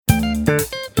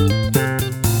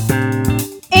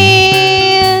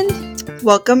And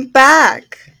welcome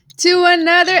back to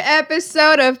another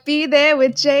episode of Be There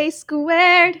with J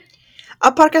Squared,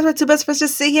 a podcast where two best friends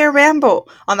just sit here and ramble.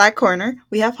 On that corner,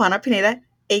 we have Hannah Pineda,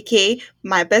 aka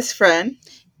my best friend.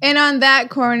 And on that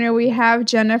corner, we have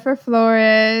Jennifer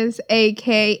Flores,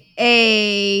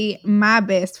 aka my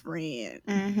best friend.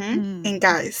 And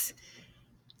guys,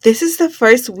 this is the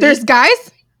first week. There's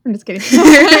guys? I'm just kidding.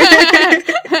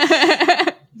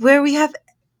 Where we have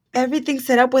everything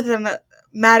set up within a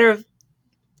matter of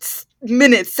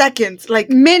minutes, seconds, like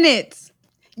minutes.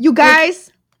 You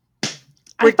guys,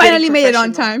 I finally made it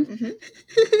on time.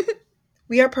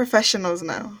 We are professionals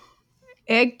now.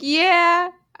 Heck yeah.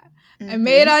 I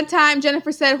made it on time.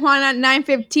 Jennifer said Juan at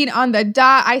 9:15 on the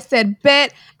dot. I said,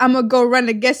 bet I'm going to go run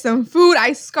to get some food.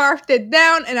 I scarfed it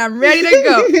down and I'm ready to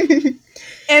go.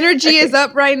 Energy is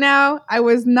up right now. I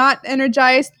was not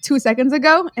energized 2 seconds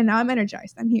ago, and now I'm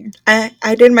energized. I'm here.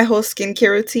 I did my whole skincare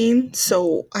routine,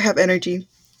 so I have energy.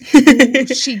 Ooh,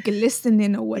 she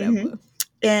glistening or whatever.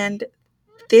 And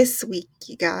this week,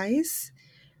 you guys,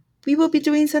 we will be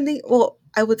doing something, well,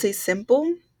 I would say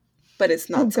simple, but it's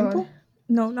not simple.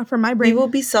 No, not for my brain. We will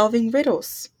be solving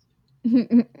riddles.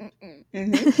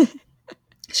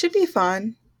 Should be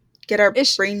fun. Get our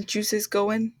brain juices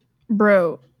going.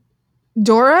 Bro,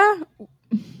 Dora,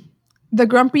 the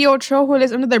grumpy old troll who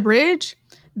lives under the bridge,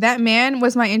 that man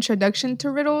was my introduction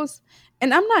to riddles.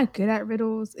 And I'm not good at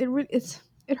riddles. It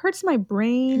hurts my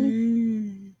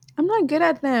brain. I'm not good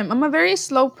at them. I'm a very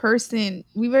slow person.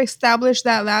 We established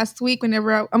that last week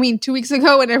 2 weeks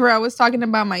ago, whenever I was talking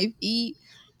about my feet.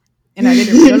 And I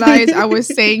didn't realize I was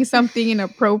saying something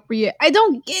inappropriate. I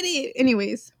don't get it.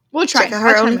 Anyways, we'll try. Check out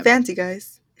her OnlyFans, you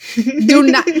guys. Do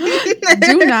not.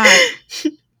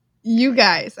 You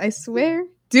guys, I swear,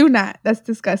 do not. That's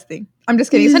disgusting. I'm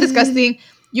just kidding. It's not disgusting.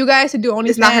 You guys who do OnlyFans.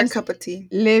 It's not her cup of tea.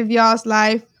 Live y'all's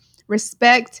life.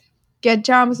 Respect. Get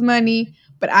Jom's money.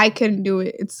 But I couldn't do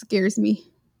it. It scares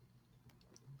me.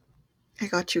 I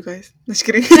got you guys. Just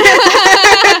kidding.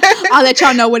 I'll let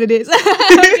y'all know what it is.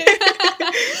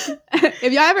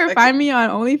 If y'all ever find me on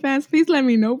OnlyFans, please let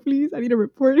me know, please. I need to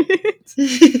report it.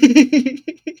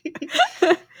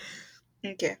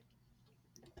 Okay.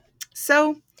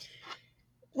 So,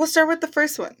 we'll start with the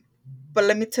first one. But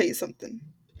let me tell you something.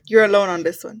 You're alone on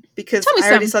this one. Because I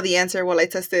already saw the answer while I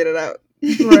tested it out.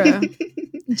 Bruh.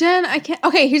 Jen, I can't.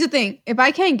 Okay, here's the thing. If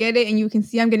I can't get it and you can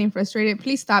see I'm getting frustrated,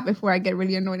 please stop before I get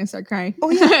really annoyed and start crying. Oh,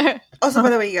 yeah. Also, by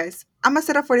the way, you guys, I'm going to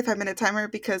set a 45-minute timer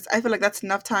because I feel like that's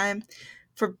enough time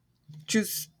for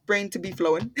juice brain to be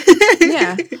flowing.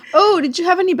 Yeah. Oh, did you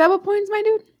have any Bebel points, my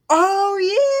dude? Oh,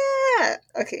 yeah.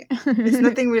 Okay. It's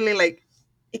nothing really,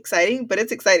 exciting, but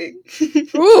it's exciting.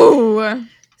 Ooh.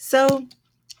 So,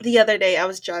 the other day, I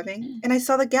was driving, and I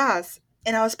saw the gas,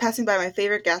 and I was passing by my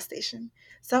favorite gas station.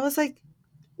 So, I was like,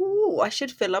 ooh, I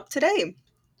should fill up today.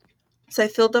 So, I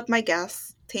filled up my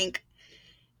gas tank,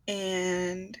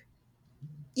 and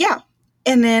yeah.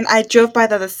 And then I drove by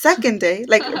the second day,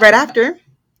 right after,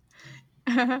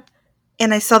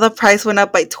 and I saw the price went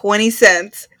up by 20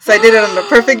 cents. So I did it on the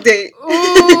perfect date.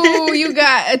 Ooh, you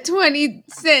got a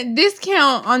 20-cent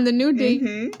discount on the new date.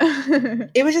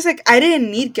 It was just I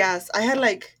didn't need gas. I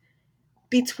had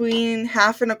between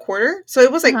half and a quarter. So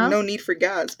it was no need for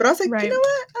gas. But I was like, You know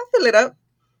what? I'll fill it up.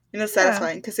 And it's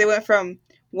satisfying because it went from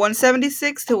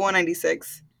 176 to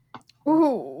 196.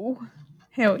 Ooh.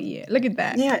 Hell yeah. Look at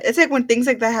that. Yeah. It's when things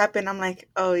like that happen, I'm like,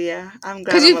 oh yeah, I'm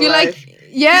glad because you feel alive.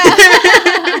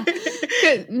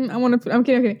 I'm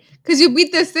kidding. Because you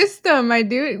beat the system, my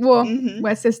dude. Well,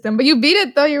 what system? But you beat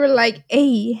it though. You were like,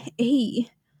 hey. Is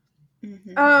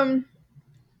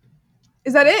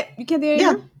that it? You can't do it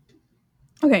anymore? Yeah.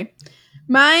 Okay.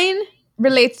 Mine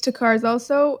relates to cars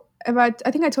also. I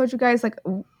think I told you guys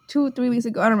 2-3 weeks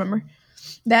ago, I don't remember,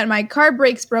 that my car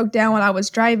brakes broke down while I was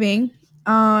driving.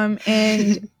 And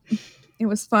it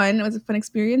was fun. It was a fun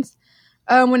experience.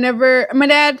 Whenever my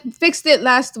dad fixed it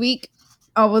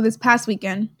this past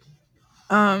weekend.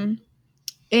 And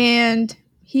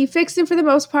he fixed it for the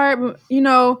most part. But,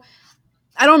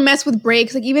 I don't mess with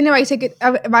brakes. Even if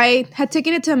I had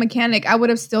taken it to a mechanic, I would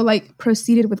have still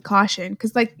proceeded with caution.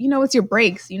 Cause it's your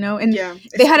brakes, and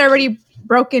they had already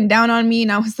broken down on me.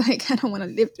 And I was like, I don't want to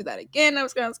live through that again. That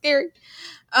was kind of scary.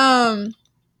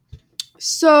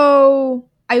 So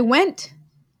I went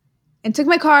and took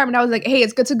my car and I was like, hey,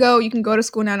 it's good to go. You can go to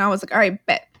school now. And I was like, all right,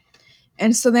 bet.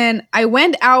 And so then I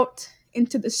went out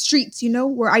into the streets,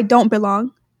 where I don't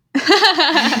belong.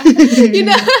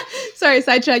 Sorry,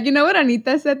 sidetrack. You know what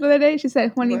Anita said the other day? She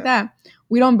said, Juanita,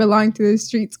 we don't belong to the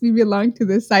streets. We belong to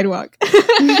the sidewalk.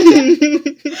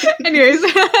 Anyways,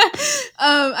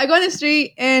 I go on the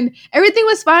street and everything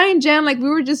was fine, Jen. Like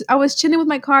I was chilling with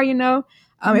my car, you know.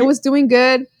 It was doing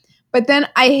good. But then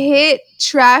I hit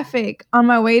traffic on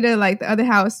my way to like the other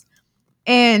house.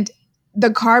 And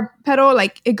the car pedal,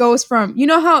 like it goes from, you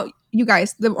know how you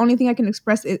guys, the only thing I can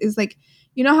express is like,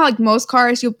 you know how like most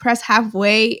cars you press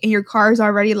halfway and your car is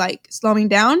already like slowing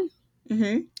down.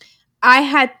 Mm-hmm. I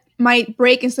had my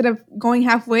brake, instead of going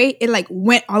halfway, it like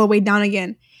went all the way down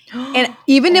again. And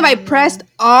even if I pressed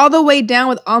all the way down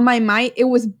with all my might, it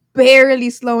was barely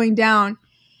slowing down.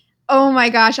 Oh my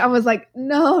gosh, I was like,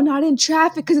 no, not in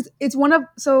traffic, because it's one of,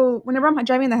 so whenever I'm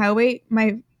driving the highway,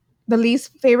 the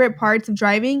least favorite parts of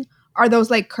driving are those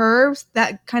like curves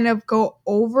that kind of go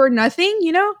over nothing,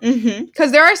 you know? Mm-hmm.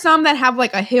 Because there are some that have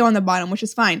like a hill on the bottom, which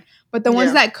is fine. But the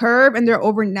ones that curve and they're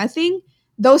over nothing,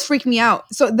 those freak me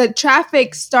out. So the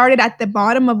traffic started at the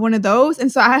bottom of one of those. And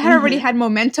so I had already had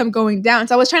momentum going down.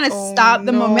 So I was trying to stop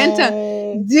the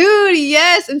momentum. Dude,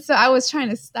 yes. And so I was trying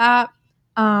to stop.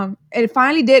 It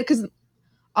finally did, because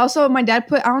also my dad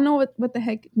put, I don't know what the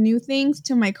heck, new things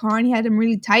to my car, and he had them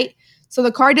really tight. So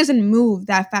the car doesn't move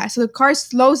that fast. So the car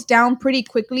slows down pretty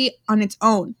quickly on its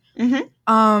own,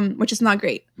 which is not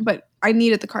great. But I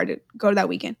needed the car to go to that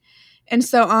weekend. And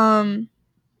so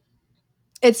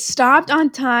it stopped on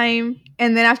time.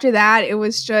 And then after that, it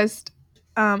was just,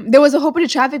 there was a whole bunch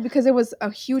of traffic because it was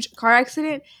a huge car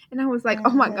accident. And I was like,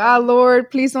 oh my God, Lord,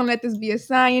 please don't let this be a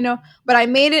sign, you know. But I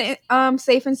made it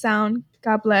safe and sound.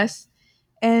 God bless.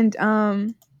 And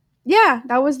yeah,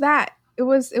 that was that. It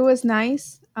was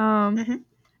nice.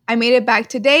 I made it back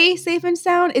today safe and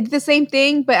sound. It's the same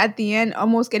thing, but at the end,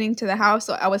 almost getting to the house,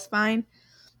 so I was fine.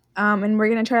 And we're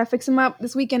gonna try to fix them up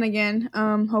this weekend again.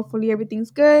 Hopefully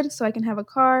everything's good, so I can have a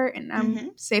car and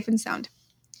I'm safe and sound.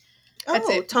 That's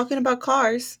it. Talking about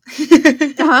cars.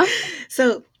 Uh-huh.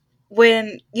 So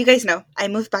when you guys know, I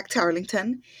moved back to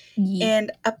Arlington,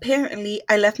 and apparently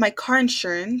I left my car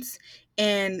insurance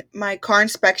and my car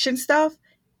inspection stuff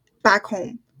back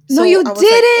home. So no, you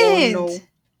didn't. Like, oh no.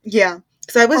 Yeah.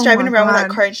 So I was driving around without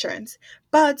car insurance,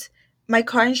 but my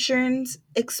car insurance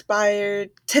expired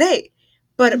today.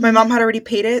 But my mom had already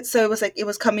paid it, so it was like it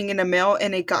was coming in the mail,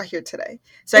 and it got here today.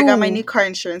 So I got my new car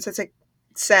insurance. It's like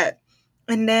set.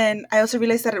 And then I also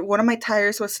realized that one of my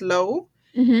tires was low,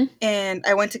 and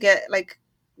I went to get like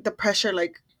the pressure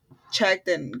like checked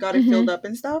and got it filled up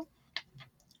and stuff.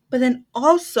 But then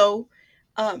also,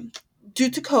 due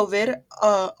to COVID,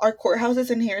 our courthouses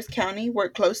in Harris County were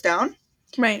closed down.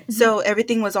 Right. So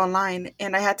everything was online,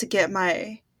 and I had to get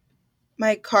my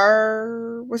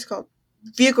car, what's it called,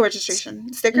 vehicle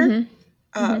registration sticker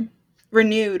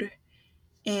renewed,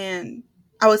 and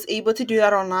I was able to do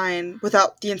that online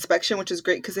without the inspection, which is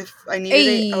great, because if I needed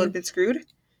it, I would have been screwed.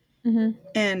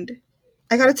 And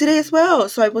I got it today as well,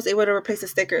 so I was able to replace the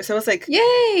sticker. So it was like,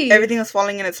 yay! Everything was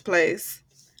falling in its place.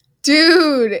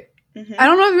 Dude, I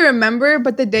don't know if you remember,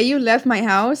 but the day you left my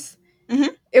house,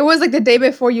 it was like the day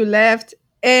before you left,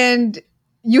 and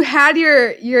you had your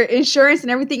insurance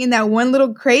and everything in that one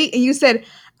little crate, and you said,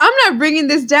 I'm not bringing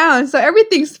this down, so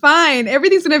everything's fine.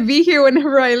 Everything's going to be here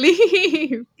whenever I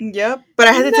leave. Yep, but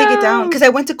I had to take it down because I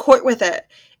went to court with it.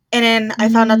 And then I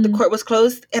found out the court was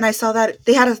closed, and I saw that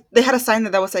they had a sign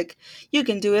that was like, you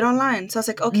can do it online. So I was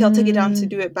like, okay, I'll take it down to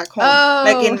do it back home.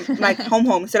 Like in like home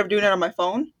instead of doing it on my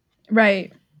phone.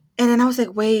 Right. And then I was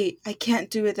like, wait, I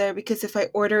can't do it there because if I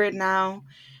order it now,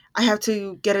 I have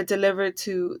to get it delivered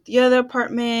to the other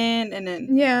apartment, and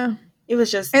then it was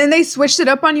just. And then they switched it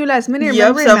up on you last minute.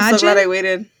 Yep, so I'm so glad I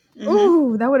waited.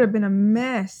 Ooh, that would have been a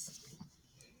mess.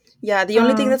 Yeah, the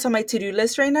only thing that's on my to-do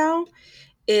list right now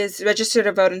is register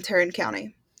to vote in Tarrant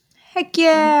County. Heck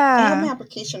yeah! I have my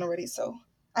application already, so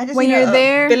I just when need you're to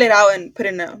there, fill it out and put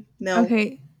in a mail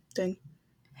thing.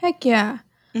 Heck yeah!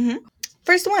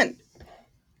 First one.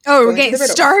 Oh, we're getting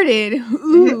started.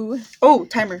 Ooh. Oh,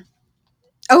 timer.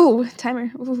 Oh,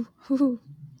 timer. Ooh.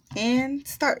 And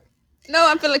start. No,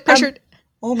 I'm feeling pressured.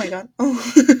 Oh my God. Oh.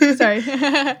 Sorry.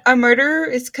 A murderer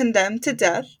is condemned to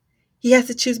death. He has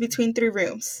to choose between 3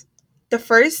 rooms. The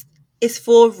first is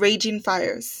full of raging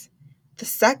fires. The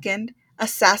second,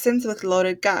 assassins with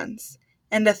loaded guns.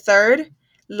 And the third,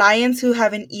 lions who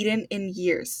haven't eaten in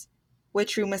years.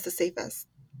 Which room is the safest?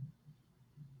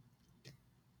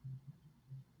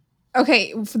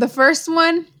 Okay, the first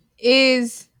one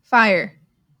is fire.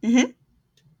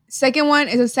 Second one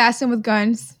is assassin with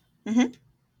guns.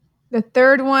 The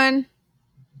third one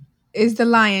is the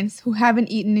lions who haven't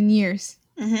eaten in years.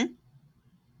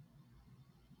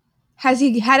 Has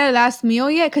he had a last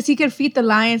meal yet? Because he could feed the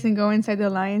lions and go inside the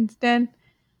lion's den.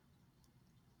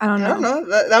 I don't I don't know.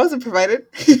 know. That wasn't provided.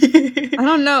 I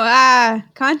don't know.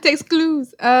 Context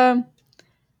clues. Well,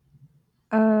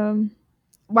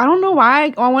 I don't know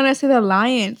why I want to say the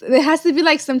lions. There has to be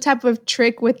like some type of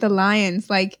trick with the lions,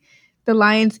 like the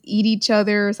lions eat each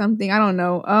other or something. I don't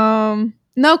know.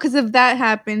 No, because if that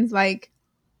happens, like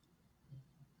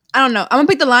I don't know. I'm gonna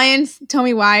pick the lions. Tell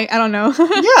me why. I don't know.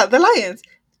 Yeah, the lions.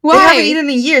 Why? They haven't eaten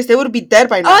in years. They would be dead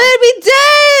by now. Oh, they'd be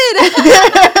dead.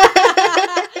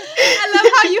 I love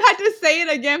how you had to say it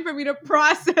again for me to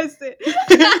process it.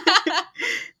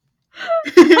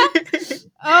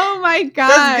 Oh my god.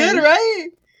 That's good, right?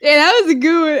 Yeah, that was a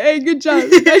good one. Hey, good job.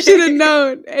 I should have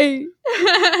known. Hey.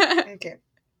 Okay.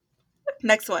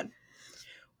 Next one.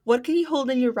 What can you hold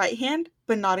in your right hand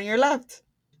but not in your left?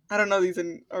 I don't know these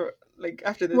or like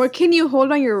after this. What can you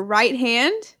hold on your right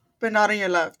hand But not in your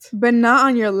left. but not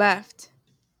on your left?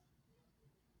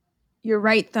 Your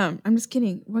right thumb. I'm just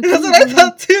kidding. What That's what I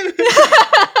thought too.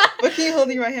 What can you hold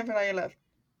in your right hand but not your left?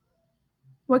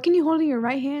 What can you hold in your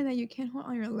right hand that you can't hold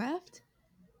on your left?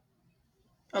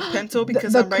 A pencil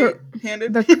because the I'm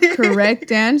right-handed. The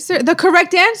correct answer. The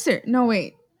correct answer. No,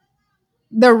 wait.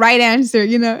 The right answer,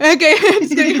 you know. Okay. I'm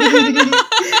just kidding.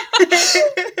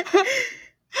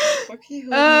 What can you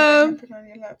hold in your right hand but not in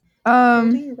your left?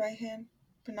 Holding your right hand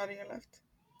but not in your left.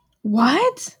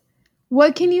 What?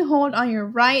 What can you hold on your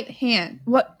right hand?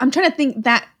 What? I'm trying to think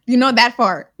that, you know, that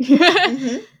far.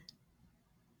 Mm-hmm.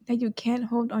 That you can't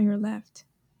hold on your left.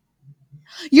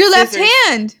 Your left Scissors.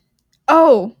 hand.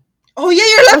 Oh. Oh yeah,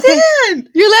 your left hand.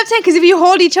 Your left hand, because if you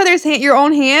hold each other's hand, your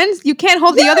own hands, you can't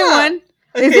hold the other one.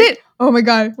 Okay. Is it? Oh my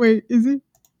god! Wait, is it?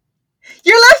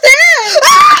 Your left hand.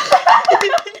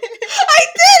 I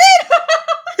did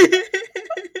it.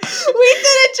 We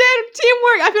did it, Jen.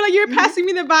 Teamwork. I feel like you're passing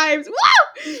me the vibes. Wow!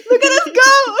 Look at us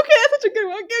go. Okay, that's such a good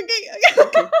one.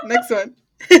 Okay, next one.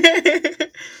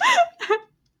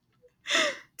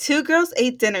 2 girls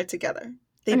ate dinner together.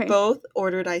 They both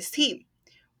ordered iced tea.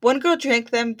 One girl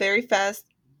drank them very fast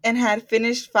and had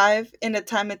finished 5 in the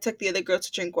time it took the other girl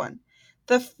to drink 1.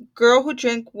 The girl who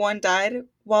drank 1 died,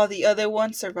 while the other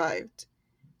one survived.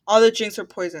 All the drinks were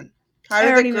poison. How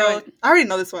did the girl... I already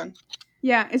know this one.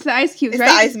 Yeah, it's the ice cubes, right?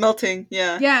 It's the ice melting,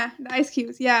 yeah. Yeah, the ice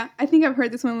cubes, yeah. I think I've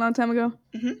heard this one a long time ago.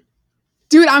 Mm-hmm.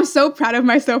 Dude, I'm so proud of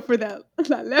myself for that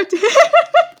left hand.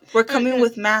 We're coming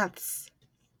with maths.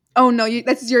 Oh, no,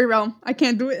 that's your realm. I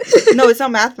can't do it. No, it's not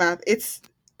math. It's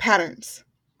patterns.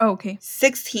 Oh, okay.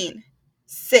 16,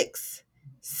 6,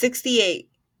 68,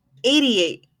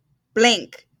 88,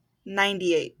 blank,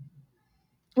 98.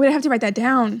 Wait, I have to write that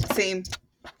down. Same.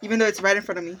 Even though it's right in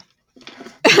front of me.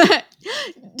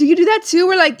 Do you do that too?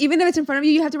 Where like, even if it's in front of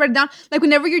you, you have to write it down? Like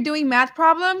whenever you're doing math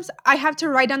problems, I have to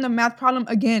write down the math problem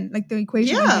again. Like the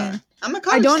equation again. I'm a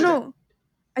college student.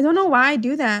 I don't know why I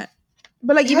do that.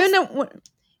 But like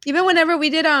even whenever we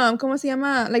did ¿cómo se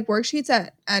llama? Like worksheets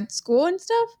at school and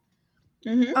stuff.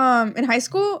 Mm-hmm. In high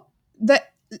school, the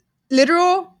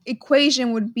literal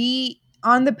equation would be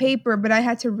on the paper, but I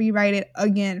had to rewrite it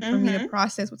again for me to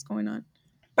process what's going on.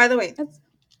 By the way,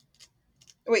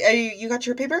 wait, you got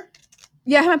your paper?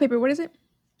 Yeah, I have my paper. What is it?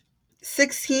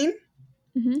 16,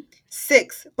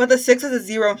 6, but the 6 is a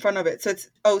 0 in front of it, so it's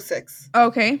 06.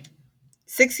 Okay.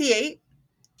 68,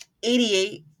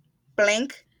 88,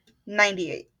 blank,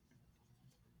 98.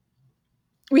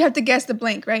 We have to guess the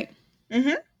blank, right?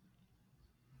 Mm-hmm.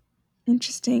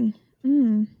 Interesting.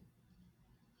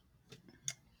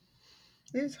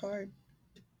 It's hard.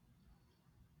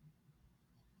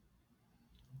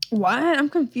 What? I'm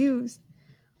confused.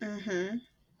 Mm-hmm.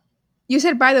 You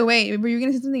said, by the way. Were you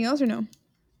going to say something else or no?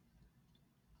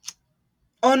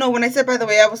 Oh, no. When I said, by the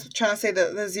way, I was trying to say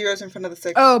the zeros in front of the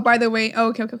 6. Oh, by the way. Oh,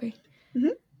 okay. Mm-hmm.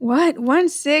 What? 1,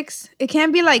 6? It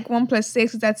can't be like 1 plus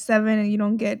 6 because that's 7 and you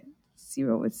don't get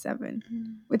 0 with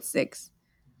 7. With 6.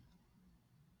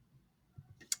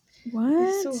 What?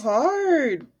 It's so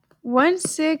hard. 1,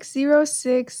 6, 0,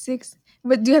 6, 6.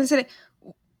 But do you have to say it?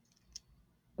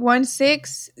 1,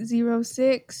 6, 0,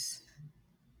 6.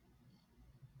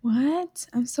 What?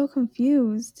 I'm so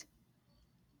confused.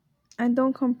 I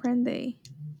don't comprende.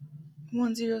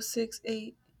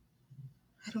 1068.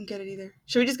 I don't get it either.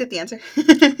 Should we just get the answer?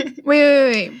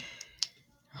 Wait.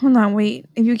 Hold on, wait.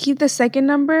 If you keep the second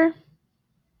number,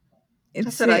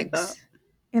 it's 6.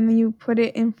 And then you put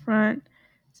it in front.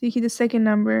 So you keep the second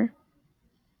number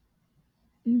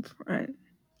in front.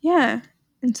 Yeah.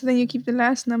 And so then you keep the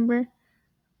last number.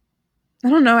 I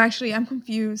don't know, actually. I'm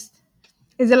confused.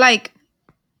 Is it like...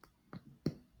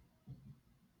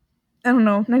 I don't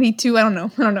know. 92? I don't know.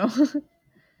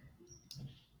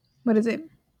 What is it?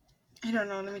 I don't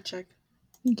know. Let me check.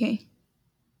 Okay.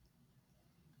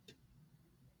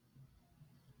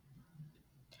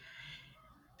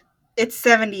 It's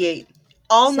 78.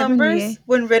 All numbers 78.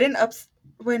 when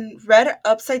read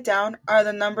upside down are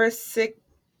the numbers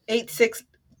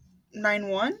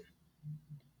 8691.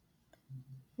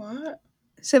 What?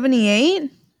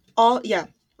 78? All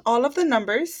of the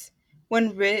numbers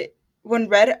when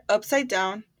read upside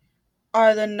down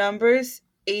are the numbers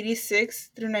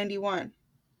 86 through 91.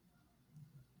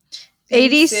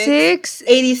 86,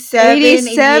 87,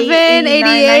 87, 89, 90,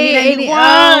 88, 80. 91.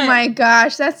 Oh my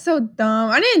gosh, that's so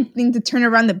dumb. I didn't think to turn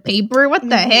around the paper. What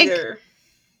the heck? Neither.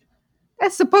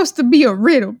 That's supposed to be a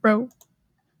riddle, bro.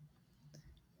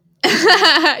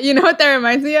 You know what that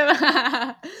reminds me of?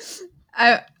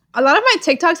 A lot of my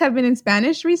TikToks have been in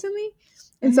Spanish recently.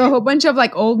 And so a whole bunch of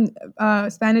like old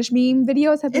Spanish meme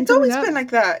videos have been. It's always been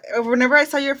like that. Whenever I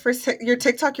saw your your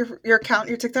TikTok, your account,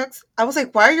 your TikToks, I was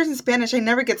like, why are yours in Spanish? I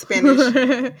never get Spanish.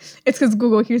 It's because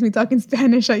Google hears me talking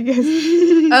Spanish, I guess.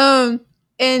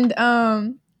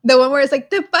 The one where it's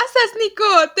like, te pasas,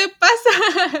 Nico, te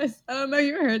pasas. I don't know if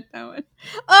you heard that one.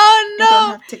 Oh no. I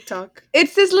don't have TikTok.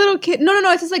 It's this little kid. No,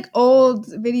 it's this like old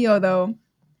video though.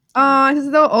 It's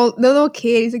this the little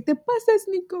kid. He's like, te pasas,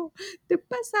 Nico, te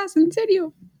pasas, en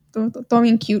serio. Todo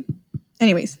bien cute.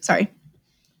 Anyways, sorry.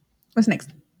 What's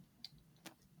next?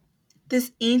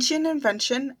 This ancient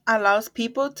invention allows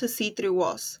people to see through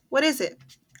walls. What is it?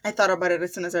 I thought about it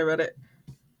as soon as I read it.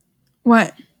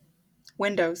 What?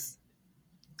 Windows.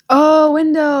 Oh,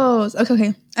 windows.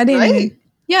 Okay. I didn't even.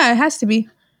 Yeah, it has to be.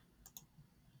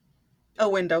 A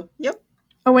window. Yep.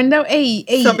 A window?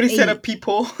 Somebody said a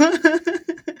peephole.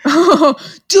 Oh,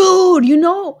 dude,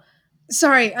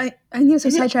 sorry, I need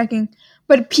to start sidetracking.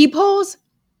 But peepholes,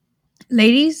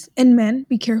 ladies and men,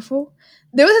 be careful.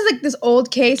 There was this old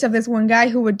case of this one guy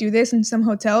who would do this in some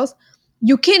hotels.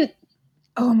 You can,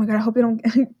 oh my God, I hope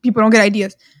people don't get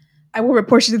ideas. I will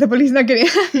report you to the police. Not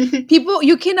kidding. People,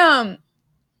 you can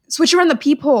switch around the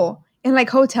peephole in like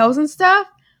hotels and stuff.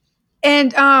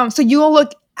 And so you'll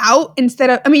look out you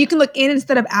can look in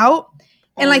instead of out.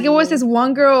 And like it was this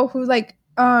one girl who like,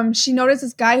 she noticed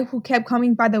this guy who kept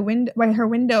coming by her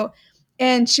window,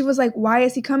 and she was like, "Why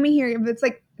is he coming here? If it's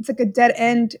like a dead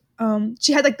end."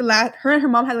 She had like her and her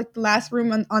mom had like the last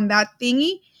room on that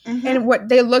thingy, and what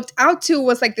they looked out to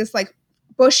was like this like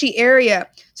bushy area.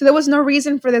 So there was no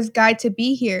reason for this guy to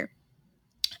be here.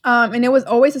 And it was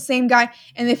always the same guy,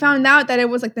 and they found out that it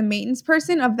was like the maintenance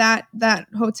person of that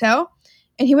hotel,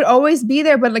 and he would always be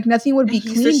there, but like nothing would be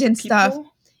cleaned and stuff.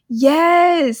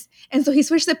 Yes. And so he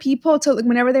switched the people to like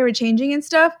whenever they were changing and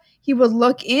stuff, he would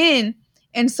look in.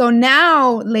 And so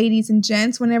now, ladies and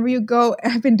gents, whenever you go,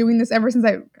 I've been doing this ever since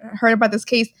I heard about this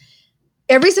case.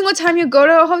 Every single time you go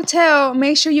to a hotel,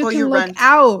 make sure you can look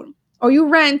out. Or you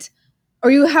rent,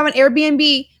 or you have an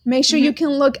Airbnb, make sure you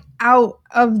can look out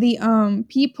of the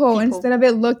peephole instead of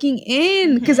it looking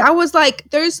in. Because I was like,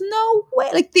 there's no way.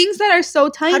 Like things that are so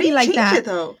tiny. How do you like change that. It,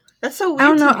 though? That's so weird. I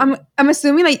don't know. I'm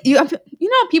assuming like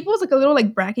people's like a little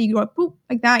like bracket. You go poop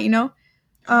like that,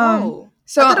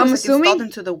 So I'm assuming like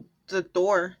into the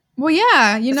door. Well,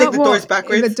 yeah, the door's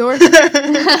backwards. The door.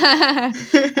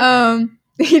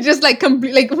 He just like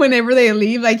like whenever they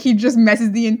leave, like he just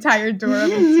messes the entire door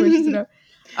up and switches it up.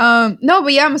 No,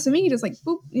 but yeah, I'm assuming you just like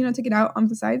boop, take it out on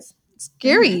the sides.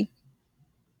 Scary.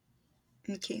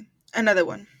 Okay, another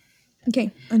one.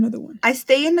 I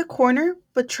stay in the corner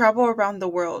but travel around the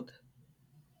world.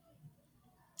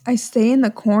 I stay in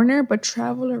the corner but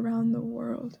travel around the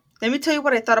world. Let me tell you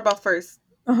what I thought about first.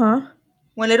 When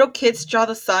little kids draw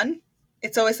the sun,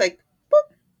 it's always like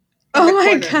boop. Oh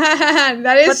my God,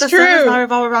 that is true. But the sun does not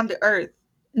revolve around the earth.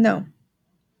 No.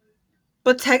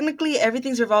 But technically,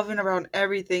 everything's revolving around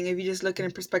everything if you just look at it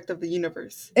in perspective of the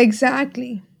universe.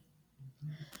 Exactly.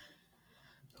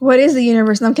 What is the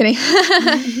universe? No, I'm kidding.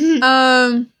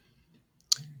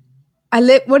 I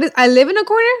live in a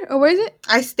corner? Or where is it?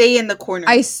 I stay in the corner.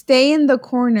 I stay in the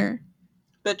corner.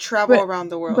 But travel around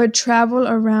the world. But travel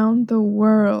around the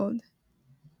world.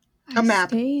 A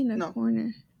map. I stay in a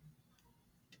corner.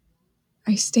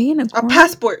 I stay in a corner. A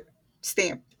passport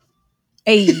stamp.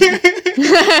 Hey.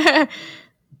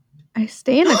 I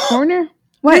stay in a corner?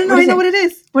 What? No, I know what it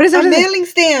is. What is it? A mailing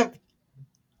stamp.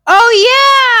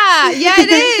 Oh, yeah. Yeah, it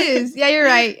is. Yeah, you're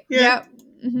right. Yeah. Yep.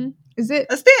 Mm-hmm. Is it?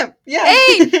 A stamp. Yeah.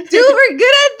 Hey, dude, we're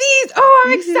good at these. Oh,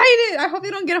 I'm excited. I hope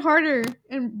they don't get harder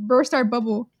and burst our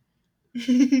bubble.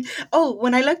 Oh,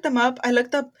 when I looked them up, I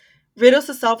looked up riddles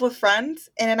to solve with friends.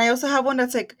 And then I also have one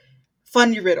that's like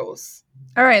funny riddles.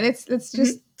 All right, let's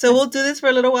just... So we'll do this for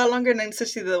a little while longer and then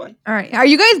switch to the other one. All right. Are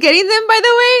you guys getting them, by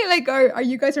the way? Like, are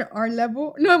you guys at our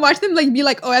level? No, I watch them like be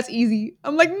like, oh, that's easy.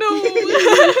 I'm like, no.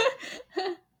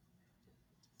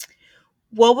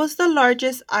 What was the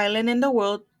largest island in the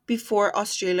world before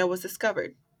Australia was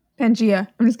discovered? Pangea.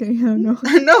 I'm just kidding. I don't know.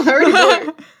 No, I already know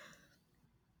it.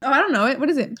 Oh, I don't know it. What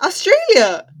is it?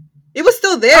 Australia. It was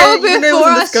still there. Oh, even though it before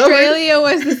wasn't discovered. Australia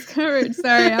was discovered.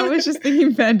 Sorry, I was just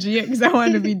thinking Pangea because I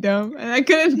wanted to be dumb and I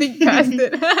couldn't think past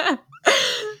it.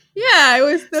 Yeah, it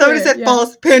was still Somebody there. said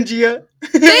false. Pangea.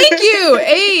 Thank you.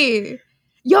 Hey.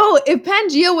 Yo, if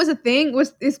Pangea was a thing,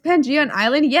 is Pangea an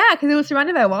island? Yeah, because it was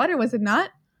surrounded by water, was it not?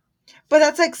 But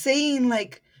that's like saying,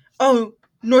 like, oh,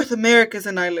 North America's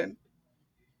an island.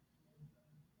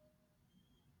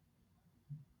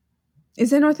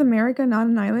 Isn't North America not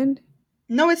an island?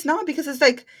 No, it's not, because it's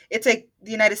like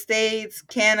the United States,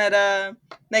 Canada,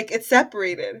 like it's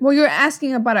separated. Well, you're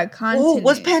asking about a continent. Oh,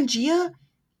 was Pangea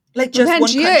like Well, just one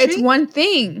Pangea, country? it's one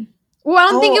thing. Well,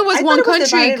 I don't think it was I one thought it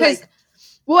was country divided, because. like,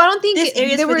 Well, I don't think this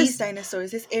area's there for was these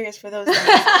dinosaurs. This area's for those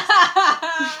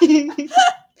dinosaurs.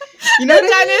 You know the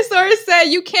what I mean? dinosaur said,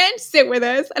 "You can't sit with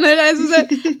us," and the dinosaur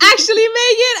said, "Actually,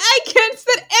 Megan, I can't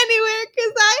sit anywhere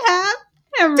because I have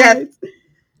hemorrhoids."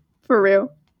 For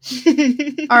real.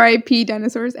 R.I.P.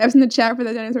 dinosaurs. F's in the chat for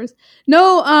the dinosaurs.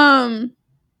 No, I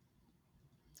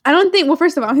don't think. Well,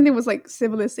 first of all, I don't think there was like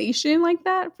civilization like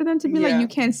that for them to be like, "You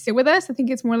can't sit with us." I think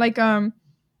it's more like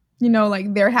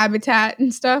like their habitat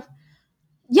and stuff.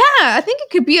 Yeah, I think it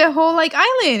could be a whole like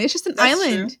island. It's just an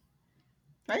island. True.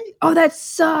 Right? Oh, that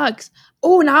sucks.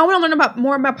 Oh, now I want to learn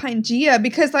more about Pangea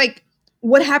because like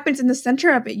what happens in the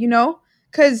center of it,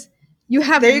 Because you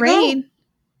have There you rain. go.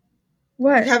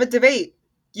 What? We have a debate.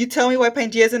 You tell me why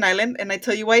Pangea is an island, and I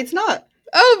tell you why it's not.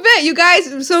 Oh, bet you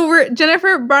guys. So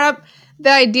Jennifer brought up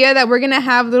the idea that we're gonna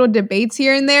have little debates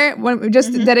here and there. When we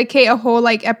just dedicate a whole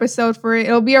like episode for it.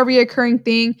 It'll be a reoccurring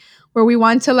thing where we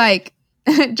want to like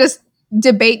just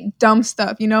debate dumb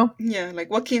stuff, Yeah, like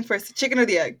what came first, the chicken or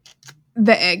the egg?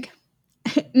 The egg.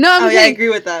 No, I agree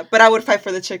with that, but I would fight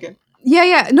for the chicken.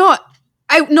 Yeah. No,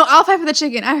 I'll fight for the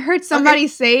chicken. I heard somebody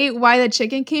say why the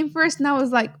chicken came first, and I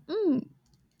was like,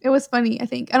 it was funny. I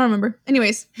think I don't remember.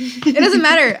 Anyways, it doesn't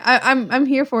matter. I'm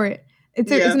here for it.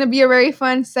 It's gonna be a very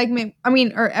fun segment.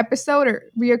 Or episode or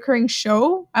reoccurring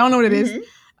show. I don't know what it is.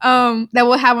 That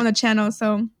we'll have on the channel.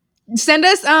 So send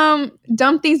us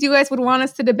dumb things you guys would want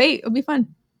us to debate. It'll be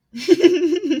fun.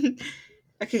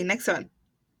 Okay, next one.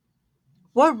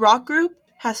 What rock group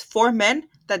has 4 men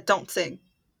that don't sing?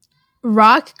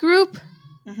 Rock group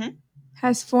Mm-hmm.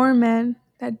 has 4 men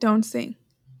that don't sing.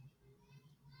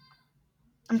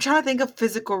 I'm trying to think of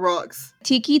physical rocks.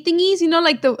 Tiki thingies,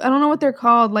 like I don't know what they're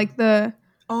called, like the.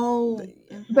 Oh.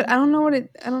 But I don't know what it.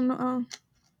 I don't know.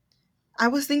 I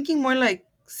was thinking more like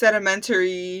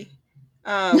sedimentary.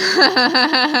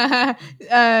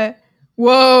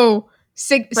 Whoa.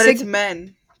 It's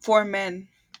men. 4 men.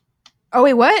 Oh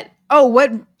wait, what? Oh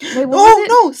what? Wait, what was Oh it?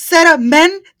 no,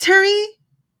 sedimentary.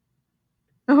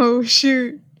 Oh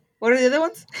shoot. What are the other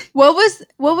ones? What was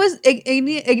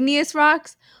igneous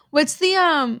rocks? What's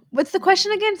the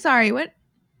question again? Sorry, what?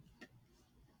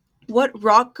 What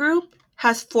rock group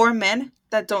has 4 men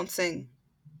that don't sing?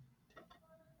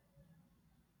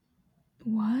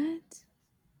 What?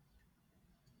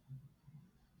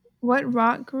 What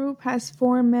rock group has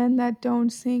 4 men that don't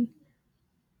sing?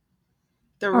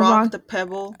 The Rock, the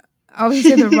Pebble. I was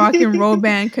gonna say the rock and roll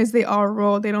band because they all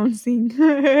roll, they don't sing.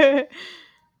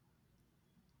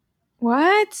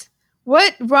 What?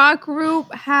 What rock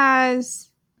group has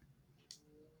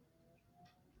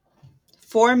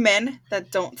 4 men that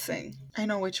don't sing? I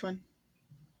know which one.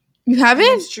 You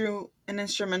haven't? An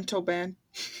instrumental band.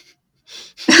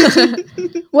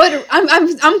 What?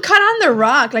 I'm caught on the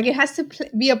rock. Like it has to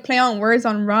be a play on words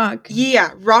on rock.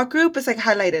 Yeah, rock group is like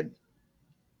highlighted.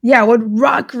 Yeah, what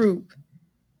rock group?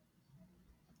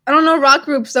 I don't know rock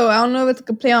group, so I don't know if it's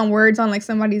a play on words on like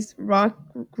somebody's rock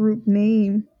group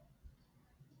name.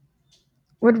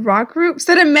 What rock group?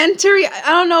 Sedimentary? I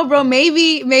don't know, bro.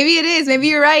 Maybe it is. Maybe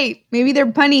you're right. Maybe they're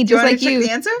punny just like you. Check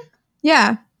the answer?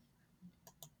 Yeah.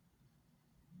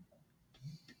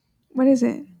 What is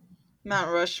it? Mount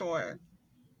Rushmore.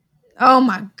 Oh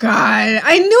my god.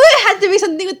 I knew it had to be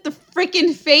something with the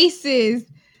freaking faces.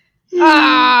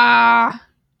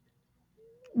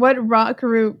 What rock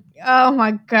group? Oh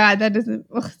my god, that doesn't.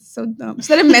 So dumb.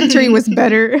 Sedimentary was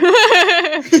better.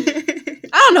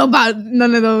 I don't know about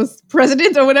none of those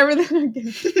presidents or whatever.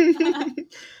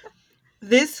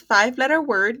 This 5-letter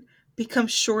word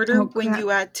becomes shorter when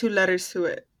you add 2 letters to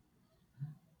it.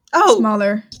 Oh,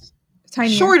 smaller,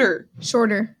 tinier,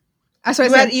 shorter. That's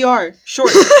what I said. You add ER.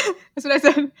 Short. That's what I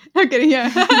said. I'm kidding. Yeah.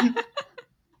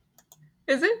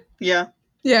 Is it? Yeah.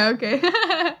 Yeah. Okay.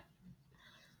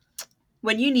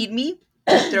 When you need me,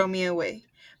 you throw me away.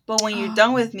 But when you're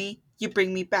done with me, you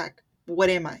bring me back.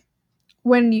 What am I?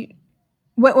 When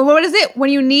What is it? When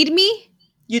you need me?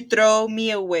 you throw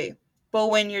me away. But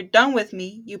when you're done with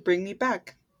me, you bring me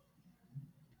back.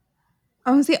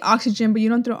 I want to say oxygen, but you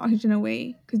don't throw oxygen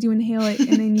away because you inhale it and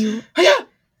then you.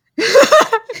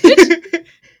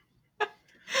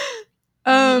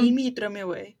 You need me, you throw me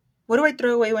away. What do I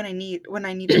throw away when I need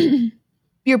it?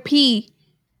 Your pee.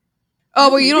 Oh,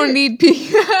 but you don't need pee.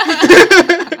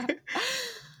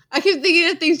 I keep thinking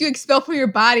of things you expel from your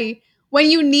body. When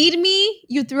you need me,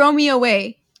 you throw me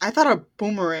away. I thought a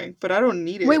boomerang, but I don't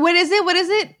need it. Wait, what is it? What is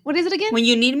it? What is it again? When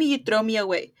you need me, you throw me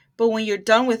away. But when you're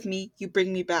done with me, you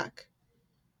bring me back.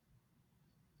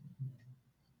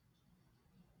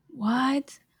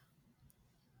 What?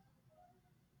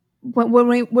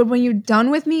 When you're done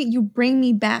with me, you bring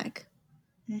me back.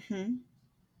 Mm-hmm.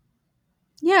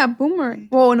 Yeah, boomerang.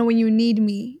 Well, no, when you need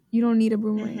me, you don't need a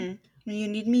boomerang. Mm-hmm. When you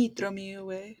need me, you throw me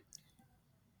away.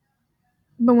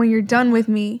 But when you're done with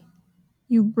me,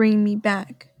 you bring me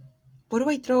back. What do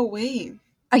I throw away?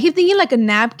 I keep thinking like a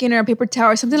napkin or a paper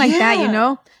towel or something like that, you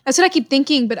know? That's what I keep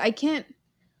thinking, but I can't.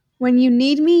 When you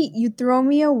need me, you throw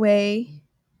me away.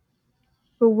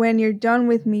 But when you're done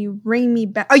with me, you bring me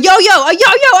back. A yo-yo! A yo-yo!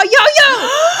 A yo-yo!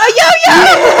 A yo-yo!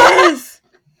 Yes!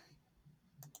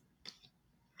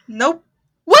 Nope.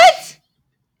 What?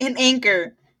 An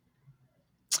anchor.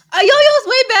 A yo-yo is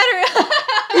way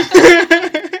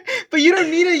better. But you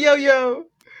don't need a yo-yo.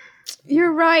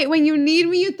 You're right. When you need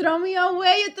me, you throw me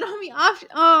away. You throw me off.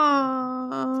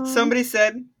 Oh. Somebody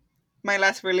said, my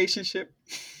last relationship.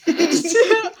 Wait,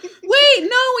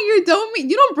 no. When you're done with me,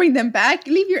 you don't bring them back.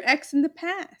 You leave your ex in the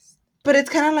past. But it's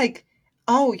kind of like,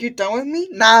 oh, you're done with me?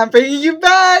 Nah, I'm bringing you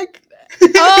back.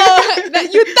 Oh,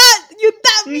 you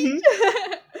thought me.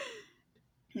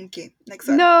 Okay, next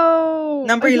one. No.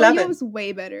 Number 11. Was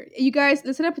way better. You guys,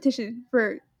 let's send a petition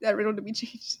for that riddle to be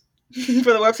changed.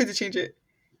 For the website to change it.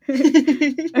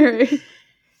 All right.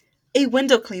 A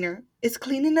window cleaner is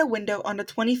cleaning a window on the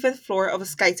 25th floor of a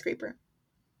skyscraper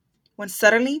when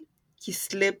suddenly he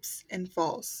slips and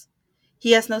falls.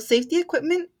 He has no safety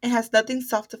equipment and has nothing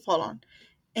soft to fall on,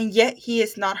 and yet he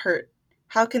is not hurt.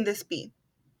 How can this be?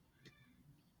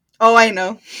 Oh, I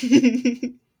know.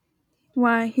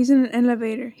 Why? He's in an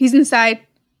elevator. He's inside.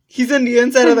 He's on the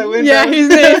inside of the window. Yeah, he's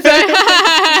inside.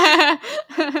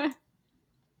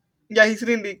 Yeah, he's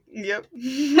sitting the... Yep.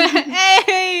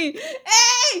 Hey!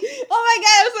 Oh my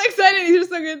god, I'm so excited. These are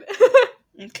so good.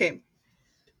 Okay.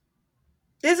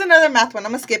 There's another math one.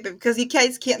 I'm going to skip it because you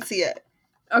guys can't see it.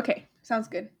 Okay, sounds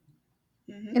good.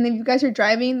 Mm-hmm. And if you guys are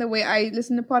driving the way I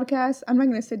listen to podcasts, I'm not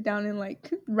going to sit down and like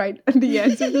write the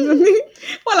answers or something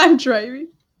while I'm driving.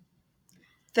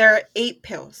 There are 8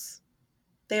 pills.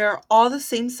 They are all the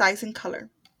same size and color.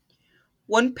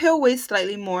 One pill weighs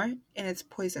slightly more and it's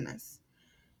poisonous.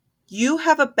 You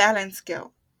have a balance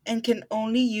scale and can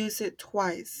only use it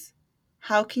twice.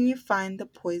 How can you find the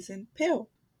poison pill?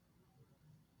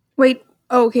 Wait.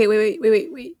 Oh, okay,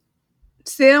 wait.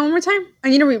 Say that one more time. I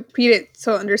need to repeat it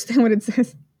so I understand what it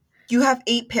says. You have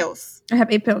 8 pills. I have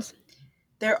 8 pills.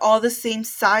 They're all the same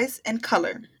size and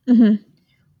color. Mm-hmm.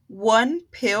 One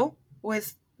pill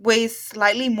weighs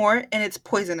slightly more and it's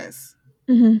poisonous.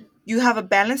 Mm-hmm. You have a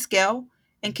balance scale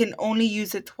and can only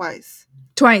use it twice.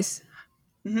 Twice.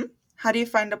 Mm-hmm. How do you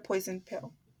find a poison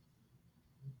pill?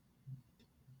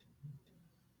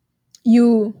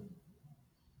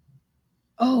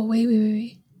 Oh,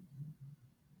 wait.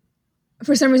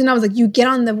 For some reason, I was like, you get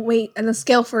on the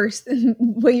scale first and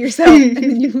weigh yourself. And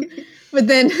then but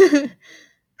then...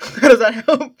 How does that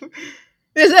help?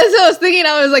 That's what I was thinking.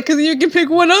 I was like, because you can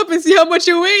pick one up and see how much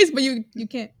it weighs, but you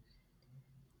can't.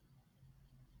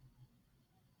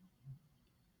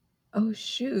 Oh,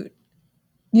 shoot.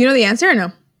 Do you know the answer or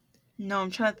no? No,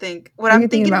 I'm trying to think. What I'm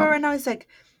thinking about right now is like,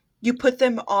 you put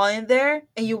them all in there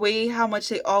and you weigh how much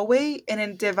they all weigh and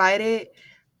then divide it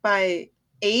by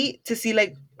 8 to see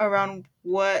like around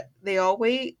what they all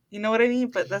weigh. You know what I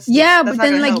mean? But that's but not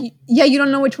then like help. you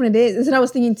don't know which one it is. That's what I was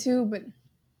thinking too. But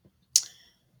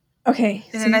okay.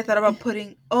 And then I thought about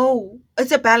putting. Oh,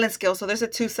 it's a balance scale, so there's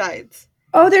 2 sides.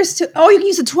 Oh, there's 2. Oh, you can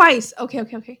use it twice. Okay.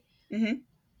 Mm-hmm.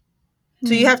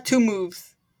 So you have 2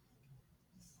 moves.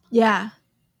 Yeah.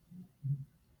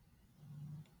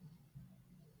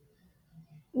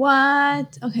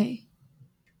 What? Okay.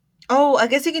 Oh, I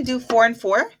guess you can do 4 and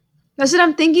 4. That's what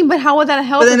I'm thinking, but how would that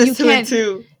help? But then if it's you 2 can't? and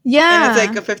 2. Yeah. And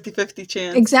it's like a 50-50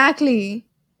 chance. Exactly.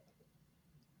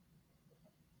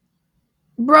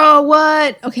 Bro,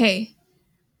 what? Okay.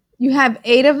 You have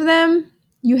 8 of them.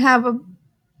 You have a...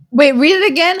 Wait, read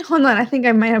it again? Hold on. I think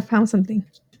I might have found something.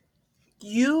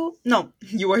 You are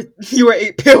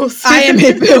 8 pills. I am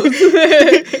 8 pills.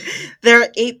 There are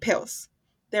 8 pills.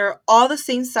 They're all the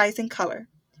same size and color.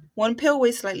 One pill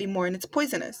weighs slightly more and it's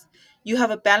poisonous. You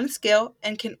have a balanced scale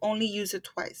and can only use it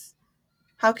twice.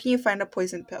 How can you find a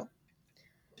poison pill?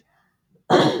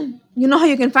 You know how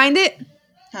you can find it?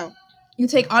 How? You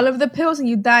take all of the pills and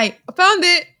you die. I found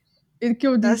it. It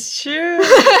killed you. That's true.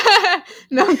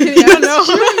 No, I'm kidding. I don't know.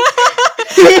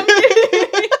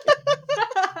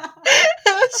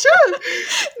 That's true.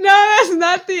 No, that's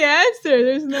not the answer.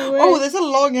 There's no way. Oh, there's a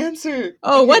long answer.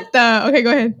 Oh, Okay. what the? Okay,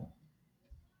 go ahead.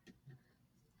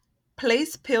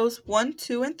 Place pills 1,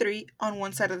 2, and 3 on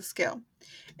one side of the scale,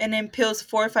 and then pills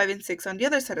 4, 5, and 6 on the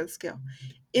other side of the scale.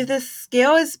 If the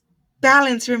scale is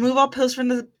balanced, remove all pills from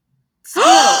the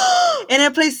scale, and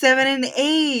then place 7 and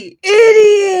 8.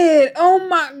 Idiot! Oh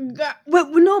my god!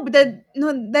 But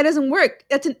that doesn't work.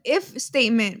 That's an if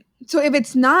statement. So if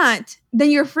it's not,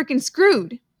 then you're freaking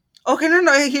screwed. Okay,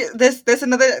 no. Here, there's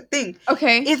another thing.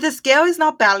 Okay. If the scale is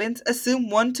not balanced, assume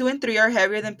 1, 2, and 3 are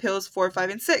heavier than pills 4, 5,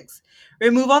 and 6.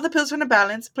 Remove all the pills from the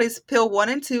balance. Place pill 1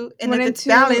 and 2, and if it's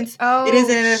balanced, it is,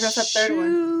 and if it's a third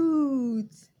one.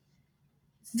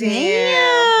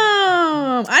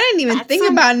 Damn! I didn't even think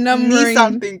some about numbering.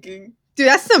 Nissan thinking. Dude,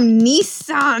 that's some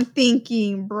Nissan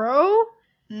thinking, bro.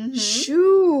 Mm-hmm.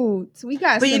 Shoot, we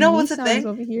got. But some you know what's the Nissans thing?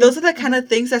 over here. Those are the kind of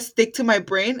things that stick to my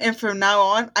brain, and from now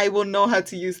on, I will know how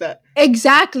to use that.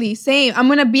 Exactly, same. I'm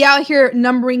gonna be out here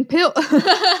numbering pills And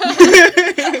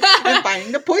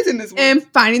finding the poisonous ones. and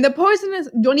finding the poisonous.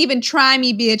 Don't even try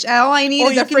me, bitch. All I need Or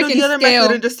is you a can do freaking the other scale.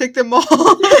 method and just take them all.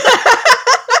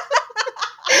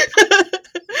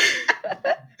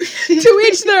 To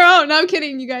each their own. No, I'm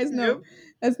kidding. You guys know. Yep.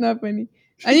 That's not funny.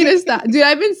 I need to stop. Dude,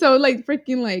 I've been so like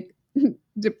freaking like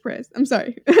depressed. I'm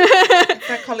sorry. It's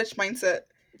that college mindset.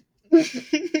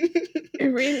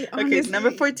 Really, Okay,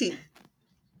 number 14.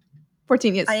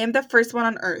 14, yes. I am the first one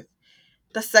on earth,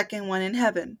 the second one in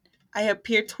heaven. I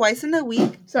appear twice in a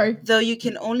week, Sorry. though you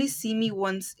can only see me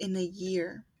once in a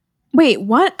year. Wait,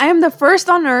 what? I am the first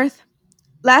on earth.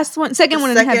 Last one, second The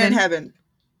one second in heaven.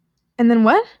 And then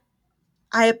what?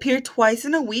 I appear twice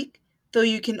in a week, though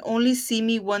you can only see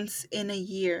me once in a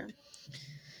year.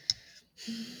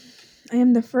 I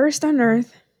am the first on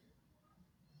earth,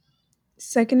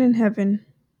 second in heaven.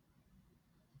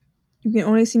 You can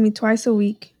only see me twice a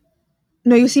week.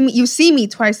 No, you see me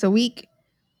twice a week.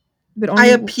 But only I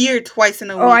appear twice in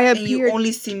a week, I and you appear-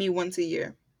 only see me once a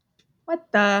year.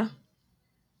 What the?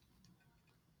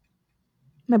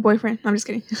 My boyfriend. No, I'm just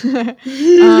kidding.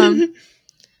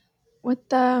 What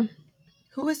the?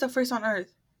 Who is the first on